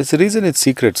misuse it? That's the reason it's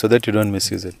secret, so that you don't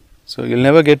misuse it. So you'll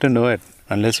never get to know it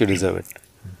unless you deserve it.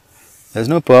 There's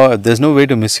no power, there's no way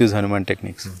to misuse Hanuman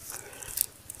techniques.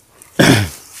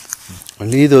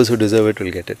 Only those who deserve it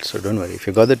will get it. So don't worry. If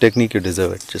you got the technique, you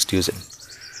deserve it. Just use it.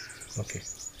 Okay.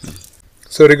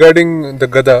 So regarding the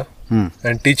Gada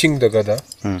and teaching the Gada,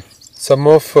 some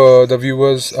of the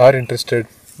viewers are interested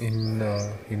in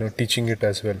teaching it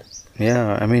as well.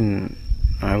 Yeah, I mean,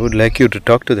 I would like you to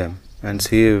talk to them and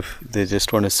see if they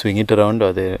just want to swing it around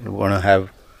or they want to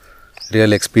have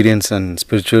real experience and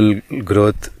spiritual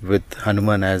growth with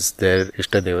Hanuman as their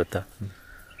Ishta Devata.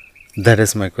 That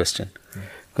is my question.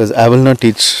 Because I will not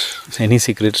teach any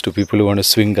secrets to people who want to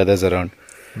swing gadas around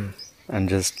and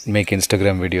just make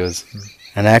Instagram videos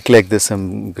and act like this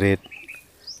some great.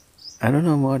 I don't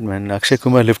know what, man. Akshay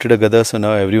Kumar lifted a gada, so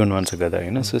now everyone wants a gada.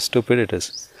 You know, so stupid it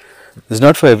is. It's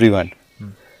not for everyone.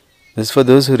 It's for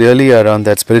those who really are on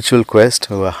that spiritual quest,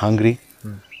 who are hungry,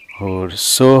 who are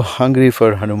so hungry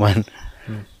for Hanuman.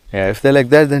 Yeah, if they're like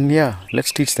that, then yeah,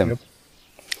 let's teach them.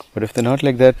 But if they're not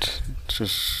like that,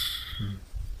 it's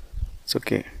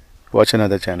okay. Watch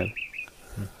another channel.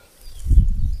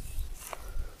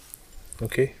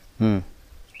 Okay.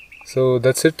 So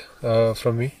that's it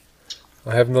from me.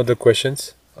 I have no other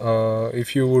questions.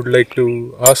 If you would like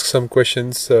to ask some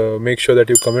questions, make sure that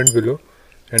you comment below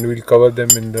and we'll cover them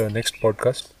in the next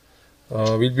podcast.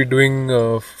 We'll be doing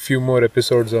a few more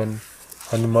episodes on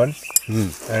Hanuman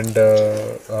and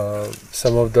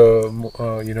some of the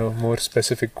more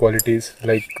specific qualities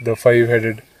like the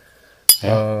 5-headed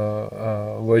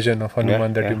version of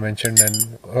Hanuman that you mentioned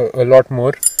and a lot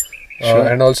more.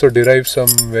 And also derive some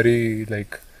very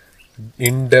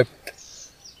in-depth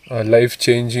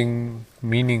life-changing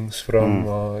meanings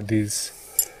from these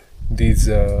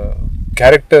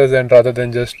characters, and rather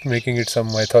than just making it some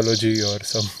mythology or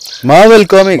some Marvel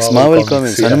comics.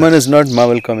 Yeah. Hanuman is not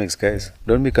Marvel comics, guys.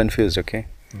 Don't be confused, okay?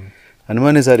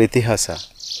 Hanuman is our itihasa.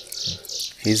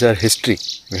 He's our history.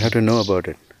 We have to know about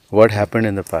it. What happened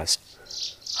in the past?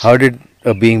 How did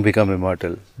a being become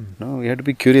immortal? No, we have to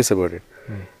be curious about it.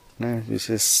 No, you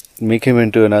just make him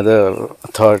into another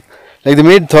Thor. Like they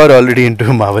made Thor already into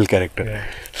a Marvel character.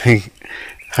 Like,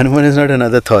 Hanuman is not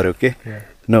another Thor, okay?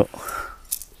 No.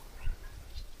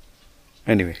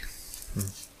 Anyway.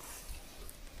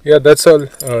 Yeah, that's all.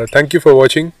 Thank you for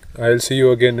watching. I'll see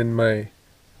you again in my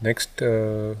next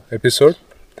episode.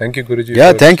 Thank you, Guruji.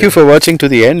 Yeah, thank you for watching to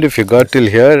the end. If you got till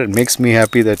here, it makes me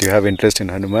happy that you have interest in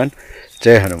Hanuman.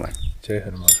 Jai Hanuman. Jai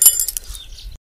Hanuman.